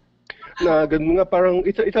 Again, na ganun nga, parang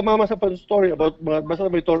it's a Mama sa Pano story about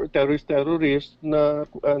basta may terrorist na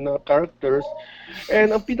characters.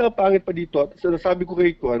 And ang pinakapangit pa dito, nasabi ko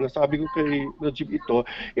kay Najib ito,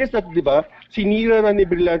 is that, di ba, sinira na ni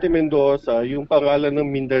Brillante Mendoza yung pangalan ng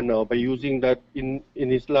Mindanao by using that in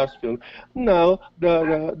his last film. Now,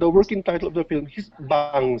 the working title of the film is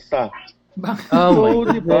Bangsa. Oh my So,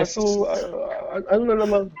 di ba? goodness. So, ano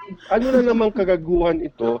na naman kagaguhan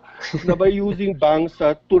ito na by using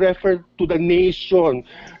Bangsa to refer to the nation.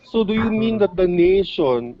 So, do you mean that the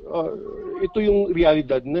nation, ito yung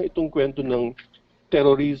realidad na itong kwento ng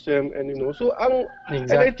terrorism and so and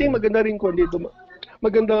I think magandang kwan dito,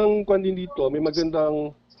 may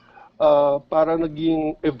magandang para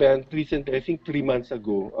naging event recently, I think 3 months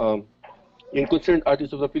ago, in Concerned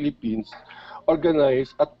Artists of the Philippines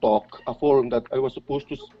organized a talk, a forum that I was supposed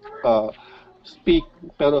to speak,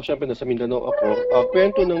 pero syempre nasa Mindanao ako.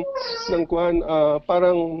 Kwento ng kwan,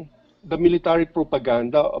 parang the military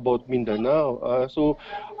propaganda about Mindanao. So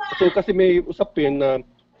kasi may usapin na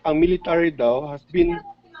ang military daw has been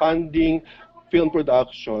funding film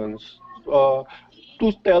productions to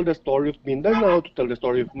tell the story of Mindanao, to tell the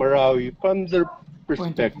story of Marawi from their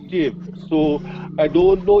perspective. So I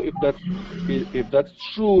don't know if that's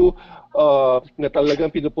true, na talagang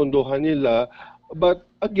pinupunduhan nila. But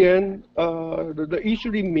again, the issue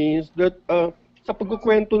remains that sa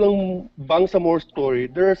pagkukwento ng Bangsamoro story,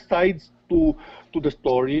 there are sides to the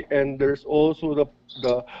story, and there's also the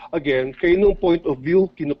again, kaninong point of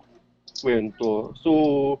view kinukwento. So,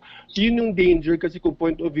 yun yung danger kasi kung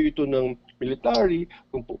point of view ito ng military,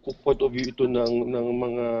 kung point of view ito ng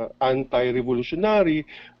mga anti-revolutionary,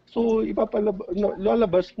 so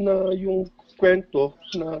lalabas na yung kwento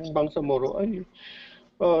ng Bangsamoro ay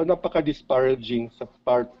napaka-disparaging sa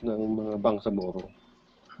part ng mga Bangsamoro.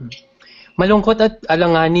 Malungkot at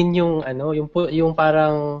alanganin yung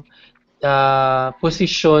parang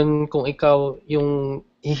posisyon kung ikaw yung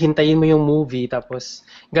hihintayin mo yung movie, tapos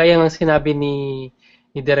gaya ng sinabi ni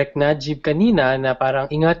Direk Najib kanina na parang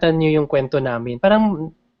ingatan niyo yung kwento namin.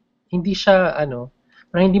 Parang hindi siya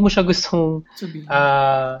parang hindi mo siya gustong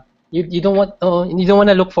you don't want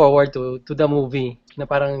to look forward to the movie, na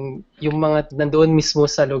parang yung mga nandoon mismo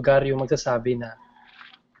sa lugar yung magsasabi na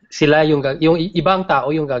sila yung ibang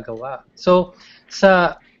tao yung gagawa. So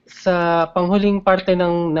sa panghuling parte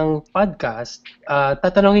ng podcast,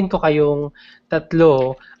 tatanungin ko kayong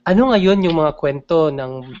tatlo, ano ngayon yung mga kwento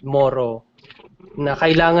ng Moro na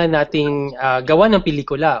kailangan nating gawa ng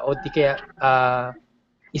pelikula o di kaya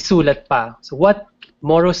isulat pa? So what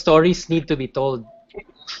Moro stories need to be told?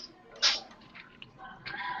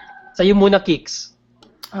 Sa'yo muna, Kicks.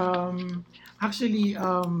 Actually,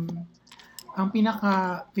 ang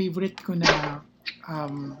pinaka-favorite ko na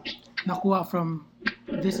nakuha from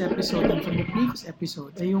this episode and from the previous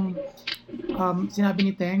episode ay yung sinabi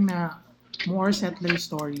ni Teng na more settler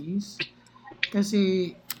stories.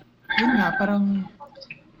 Kasi, yun nga, parang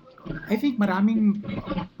I think maraming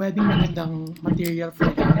pwedeng magandang material for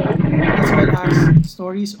that. As well as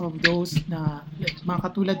stories of those na mga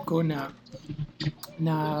katulad ko na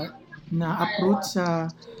uproot sa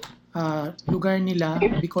lugar nila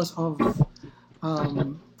because of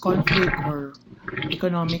conflict or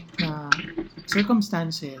economic na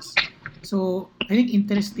circumstances. So, I think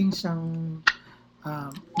interesting siyang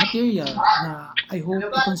material na I hope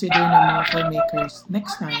i-consider ng mga filmmakers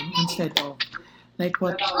next time instead of like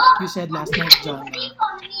what you said last night, John,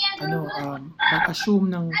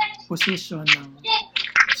 mag-assume ng position ng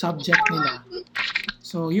subject nila.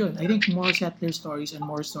 So yun, I think more settler stories and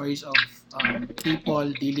more stories of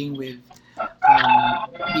people dealing with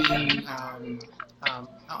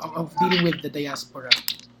dealing with the diaspora.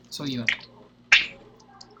 So yun.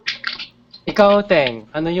 Ikaw, Teng,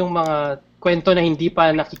 ano yung mga kwento na hindi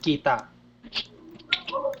pa nakikita?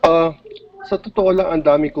 Sa totoo lang, ang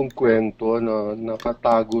dami kong kwento na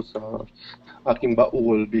nakatago sa aking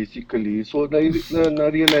baul, basically. So,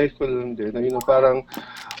 na-realize ko lang din na parang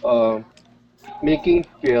making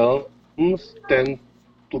films tend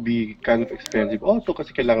to be kind of expensive also kasi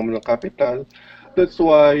kailangan mo ng capital. That's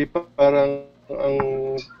why parang ang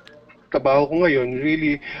trabaho ko ngayon,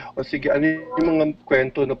 really, sige, ano yung mga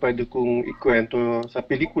kwento na pwede kong ikwento sa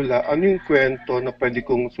pelikula, ano yung kwento na pwede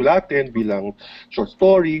kong sulatin bilang short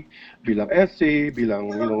story, bilang essay,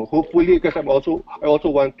 bilang, hopefully, because I also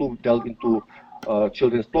want to delve into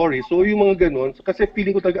children's stories. So yung mga ganun, kasi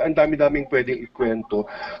feeling ko talaga ang dami-daming pwedeng ikwento.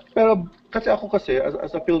 Pero kasi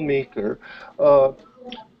as a filmmaker,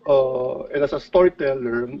 and as a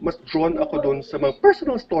storyteller, mas drawn ako doon sa mga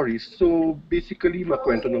personal stories. So basically,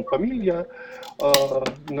 makwento ng pamilya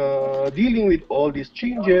na dealing with all these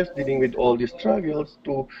changes, dealing with all these struggles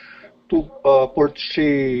to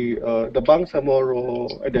portray the Bangsamoro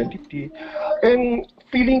identity. And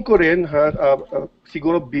feeling ko rin,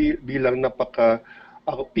 siguro bilang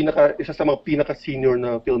isa sa mga pinaka-senior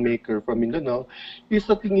na filmmaker from Mindanao, is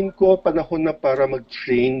sa tingin ko panahon na para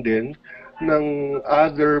mag-train din ng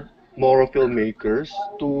other Moro filmmakers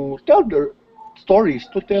to tell the stories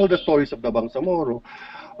of the Bangsamoro.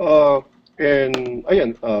 And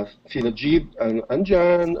ayan, si Najib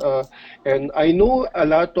andyan, and I know a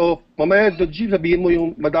lot of, mamaya Najib, sabihin mo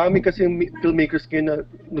yung madami kasi filmmakers ngayon na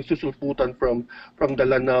nagsusulputan from the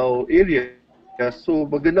Lanao area. So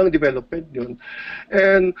magandang development yun.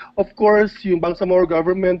 And of course, yung Bangsamoro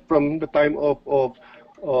government from the time of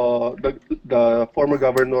the former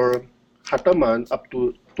governor Hataman up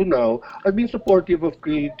to now has been supportive of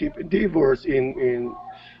creative endeavors in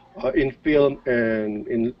film and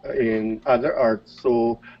in other arts.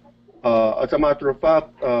 So as a matter of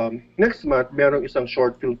fact, next month merong isang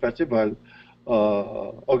short film festival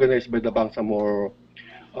organized by the Bangsamoro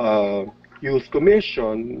Youth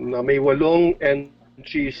Commission na may 8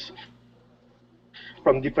 entries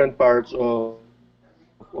from different parts of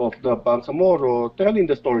the Bangsamoro, telling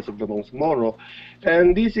the stories of the Bangsamoro.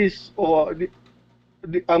 And this is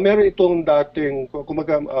meron itong dating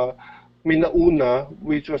may nauna,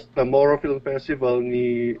 which was the Moro Film Festival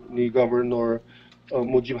ni Governor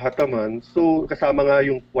Mujib Hataman. So kasama nga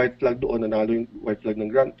yung White Flag doon, nanalo yung White Flag ng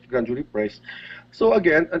Grand Jury Prize. So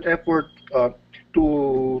again, an effort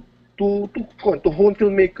to hone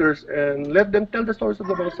filmmakers and let them tell the stories of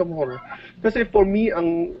the Bangsamoro. Kasi for me,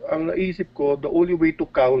 ang naisip ko, the only way to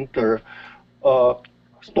counter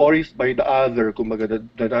stories by the other, kumbaga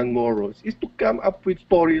the non-Moros, is to come up with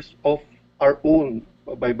stories of our own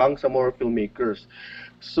by Bangsamoro filmmakers.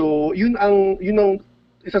 So yun ang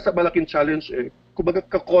isa sa malaking challenge kumbaga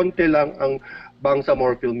kakonte lang ang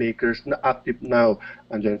Bangsamoro filmmakers na active now.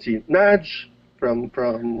 Andiyan si Naj from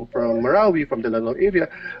Marawi, from the Lanao area.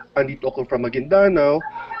 Andito ako from Maguindanao.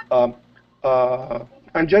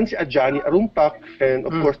 Andyan si Adjani Arumpak, and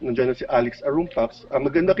of course, nandiyan na si Alex Arumpak.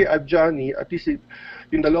 Maganda kay Adjani, at least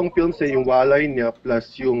yung dalawang films yung walay niya,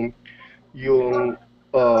 plus yung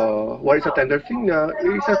What is a Tender Thing niya,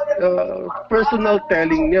 is a personal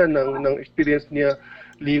telling niya ng experience niya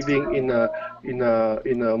living in a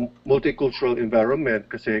multicultural environment,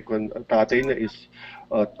 kasi kung tatay niya is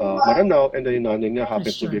Maranao, and then yung nanay niya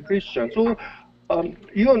happens to be a Christian. So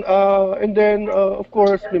yun, and then of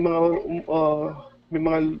course may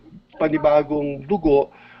mga panibagong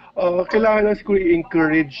dugo, kailangan lang siguro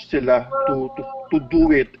i-encourage sila to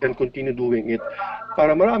do it and continue doing it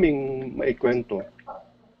para maraming maikwento.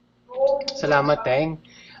 Salamat, Teng.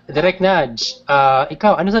 Direk Naj,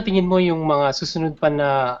 ikaw, ano sa tingin mo yung mga susunod pa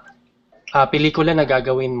na pelikula na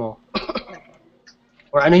gagawin mo?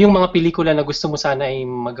 Or ano yung mga pelikula na gusto mo sana ay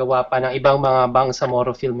magawa pa ng ibang mga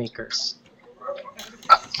Bangsamoro filmmakers?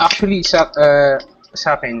 Actually, sa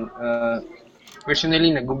akin, personally,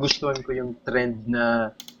 nagugustuhan ko yung trend na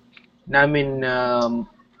naming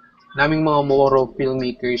mga Moro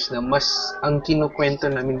filmmakers na mas ang kinukwento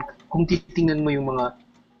namin, kung titingnan mo yung mga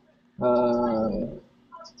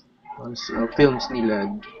films nila,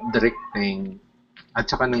 directing, at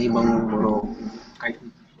saka ng ibang Moro,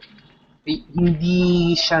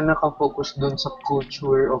 hindi siya nakafocus doon sa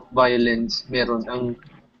culture of violence meron ang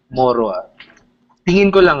Moro. Tingin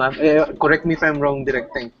ko lang, correct me if I'm wrong,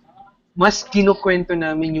 directing, mas kinukwento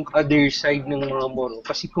namin yung other side ng mga Moro.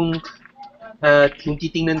 Kasi kung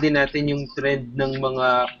titingnan din natin yung trend ng mga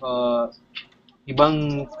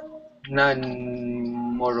ibang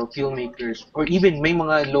non-Moro filmmakers, or even may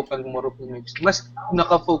mga local Moro filmmakers, mas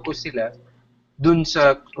nakafocus sila dun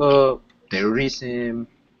sa terrorism,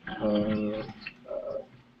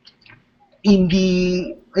 hindi,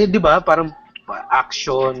 di ba, parang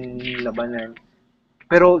action, labanan.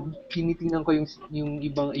 Pero tinitingnan ko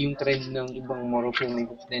yung trend ng ibang Moro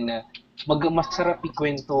filmmakers din na masarap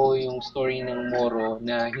ikwento yung story ng Moro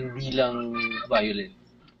na hindi lang violent.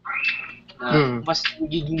 Mas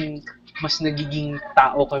nagiging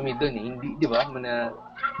tao kami doon eh. Hindi, di ba?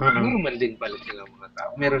 Normal din pala silang mga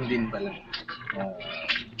tao. Meron din pala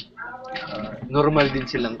normal din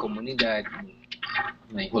silang komunidad.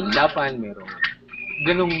 May huldapan, meron.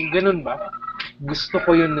 Ganun ba? Gusto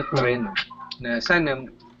ko yun na trend na sana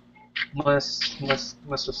mas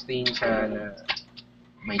sustain siya na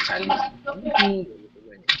may challenge.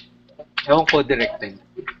 Ewan ko, directed.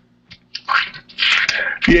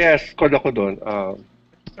 Yes, kod ako doon.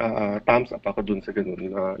 Thumbs up ako doon sa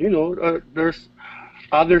ganun. There's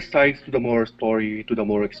other sides to the more story, to the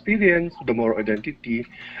more experience, to the more identity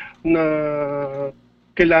na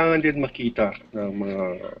kailangan din makita ng mga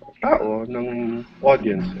tao, ng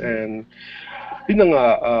audience. And yun na nga,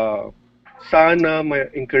 sana may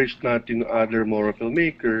encourage natin other more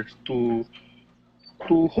filmmakers to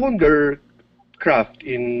hone their craft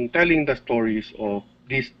in telling the stories of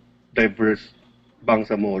this diverse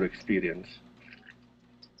Bangsamoro experience.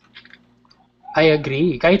 I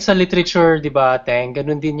agree. Kahit sa literature, di ba, Teng,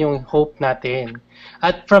 ganun din yung hope natin.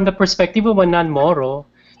 At from the perspective of a non-Moro,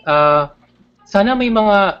 sana may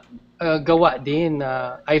mga gawa din,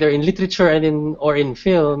 either in literature or in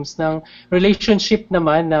films, ng relationship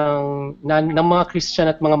naman ng mga Christian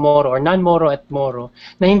at mga Moro, or non-Moro at Moro,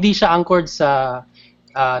 na hindi siya anchored sa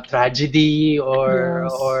tragedy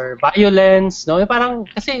or violence, no? Parang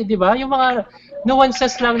kasi 'di ba, yung mga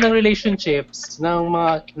nuances lang ng relationships ng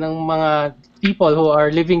mga people who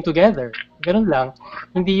are living together. Ganun lang.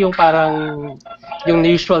 Hindi yung parang yung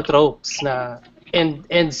usual tropes na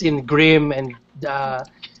ends in grim and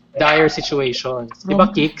dire situations. 'Di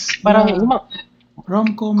ba, Kicks? Parang yung mga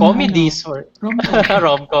rom-com comedies or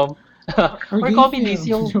rom-com. Or Or comedies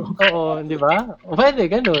yung, oo, di ba? Pwede,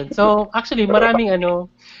 ganun. So, actually, maraming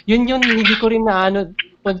yun hindi ko rin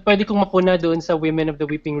pwede kong mapuna doon sa Women of the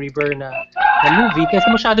Weeping River na movie kasi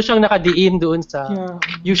masyado siyang nakadiin doon sa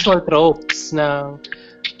usual tropes ng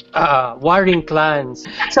warring clans.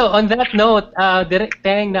 So, on that note, Direk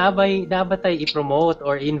Teng, nabatay i-promote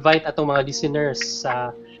or invite atong mga listeners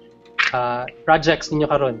sa projects ninyo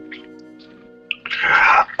karon?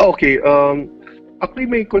 Okay, actually,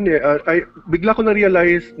 bigla ko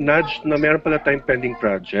na-realize, Nudge, na meron pala tayong pending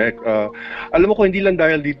project. Alam mo ko, hindi lang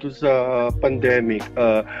dahil dito sa pandemic,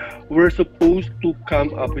 we're supposed to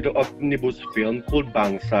come up with an omnibus film called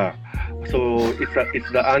Bangsa. So,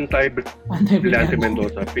 it's the anti-Brillante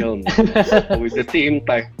Mendoza film with the same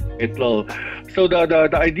title. So,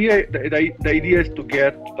 the idea is to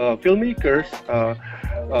get filmmakers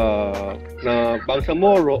na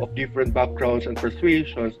Bangsamoro of different backgrounds and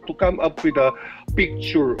persuasions to come up with a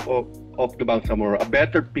picture of the Bangsamoro, a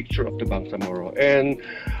better picture of the Bangsamoro. And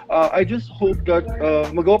I just hope that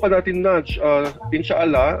magawa pa natin, Nudge,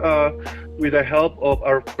 inshallah, with the help of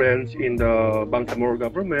our friends in the Bangsamoro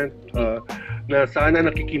government, na sana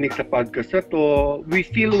nakikinig sa podcast na to. We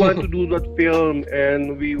still want to do that film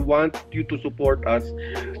and we want you to support us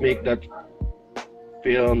make that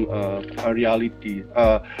film a reality.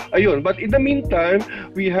 Ayun, but in the meantime,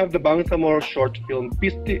 we have the Bangsamoro Short Film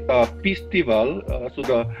Festival.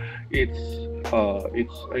 It's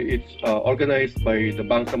organized by the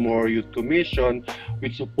Bangsamoro Youth Commission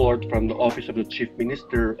with support from the Office of the Chief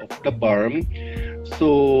Minister of the BARM.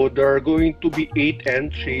 So there are going to be 8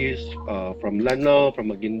 entries from Lanao, from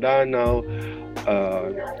Maguindanao,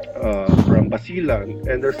 from Basilan,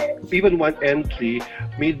 and there's even one entry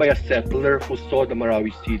made by a settler who saw the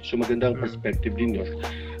Marawi siege. So magandang perspective din yun.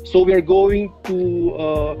 So we are going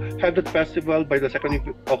to have that festival by the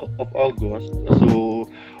 2nd of August. So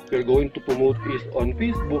we're going to promote this on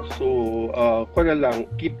Facebook. So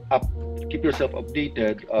keep yourself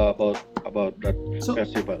updated about that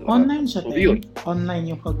festival. Online siya, so yun.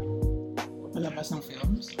 Online yung palabas ng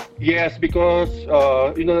films? Yes, because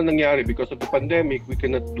yun na nangyari. Because of the pandemic, we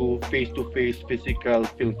cannot do face-to-face physical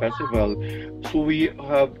film festival. So we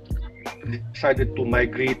have decided to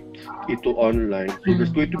migrate it to online. So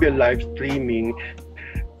there's going to be a live streaming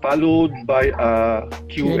followed by a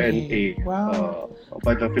Q&A. Wow.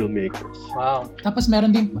 By the filmmakers. Wow. Tapos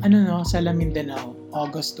meron din sa Mindanao,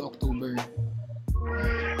 August to October.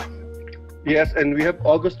 Yes, and we have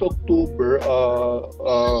August to October,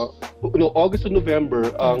 August to November.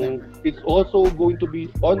 It's also going to be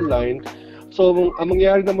online. So, ang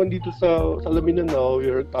mangyayari naman dito sa Mindanao,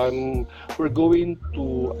 we're going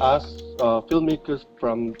to ask filmmakers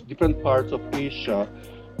from different parts of Asia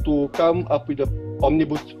to come up with an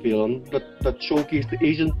omnibus film that showcase the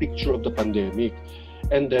Asian picture of the pandemic,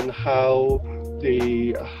 and then how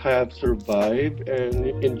they have survived and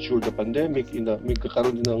endured the pandemic.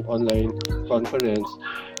 Magkakaroon din ng online conference,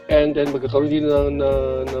 and then magkakaroon din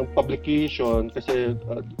ng publication kasi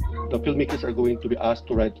the filmmakers are going to be asked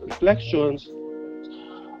to write reflections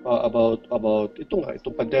about itong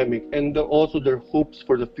pandemic, and also their hopes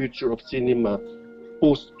for the future of cinema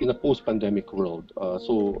in a post-pandemic world.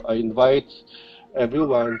 So I invite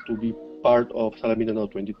everyone to be part of Salamindanao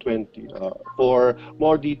 2020. For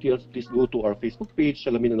more details, please go to our Facebook page,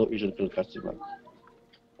 Salamindanao Asian Film Festival.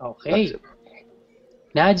 Okay.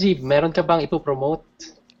 Najib, meron ka bang ipopromote?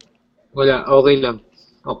 Wala, okay lang.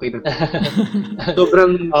 Okay lang.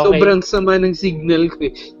 Sobrang sama ng signal ko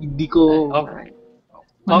eh. Hindi ko...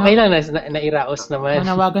 Okay lang, nairaos naman.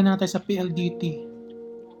 Manawagan na tayo sa PLDT.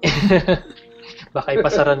 Baka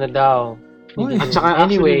ipasara na daw. Uy. At saka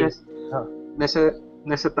Anyway. actually,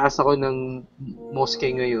 nasa taas ako ng mosque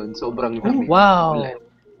ngayon. Sobrang dami. Wow.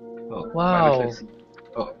 Wow.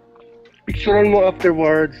 Picturean mo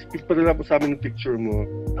afterwards. Padala po sa amin yung picture mo.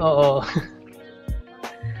 Oo.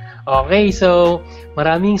 Okay, so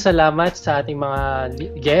maraming salamat sa ating mga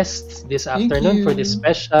guests this afternoon for this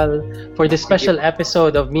special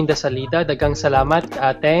episode of Minda Salida. Dagang salamat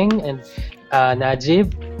Teng and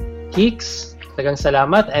Najib, Kix. Dagang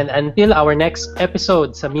salamat and until our next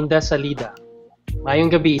episode sa Minda Salida.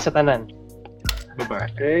 Mayong gabi sa tanan.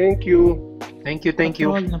 Bye-bye. Thank you. Thank you.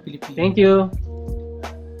 Patrol ng Pilipinas. Thank you.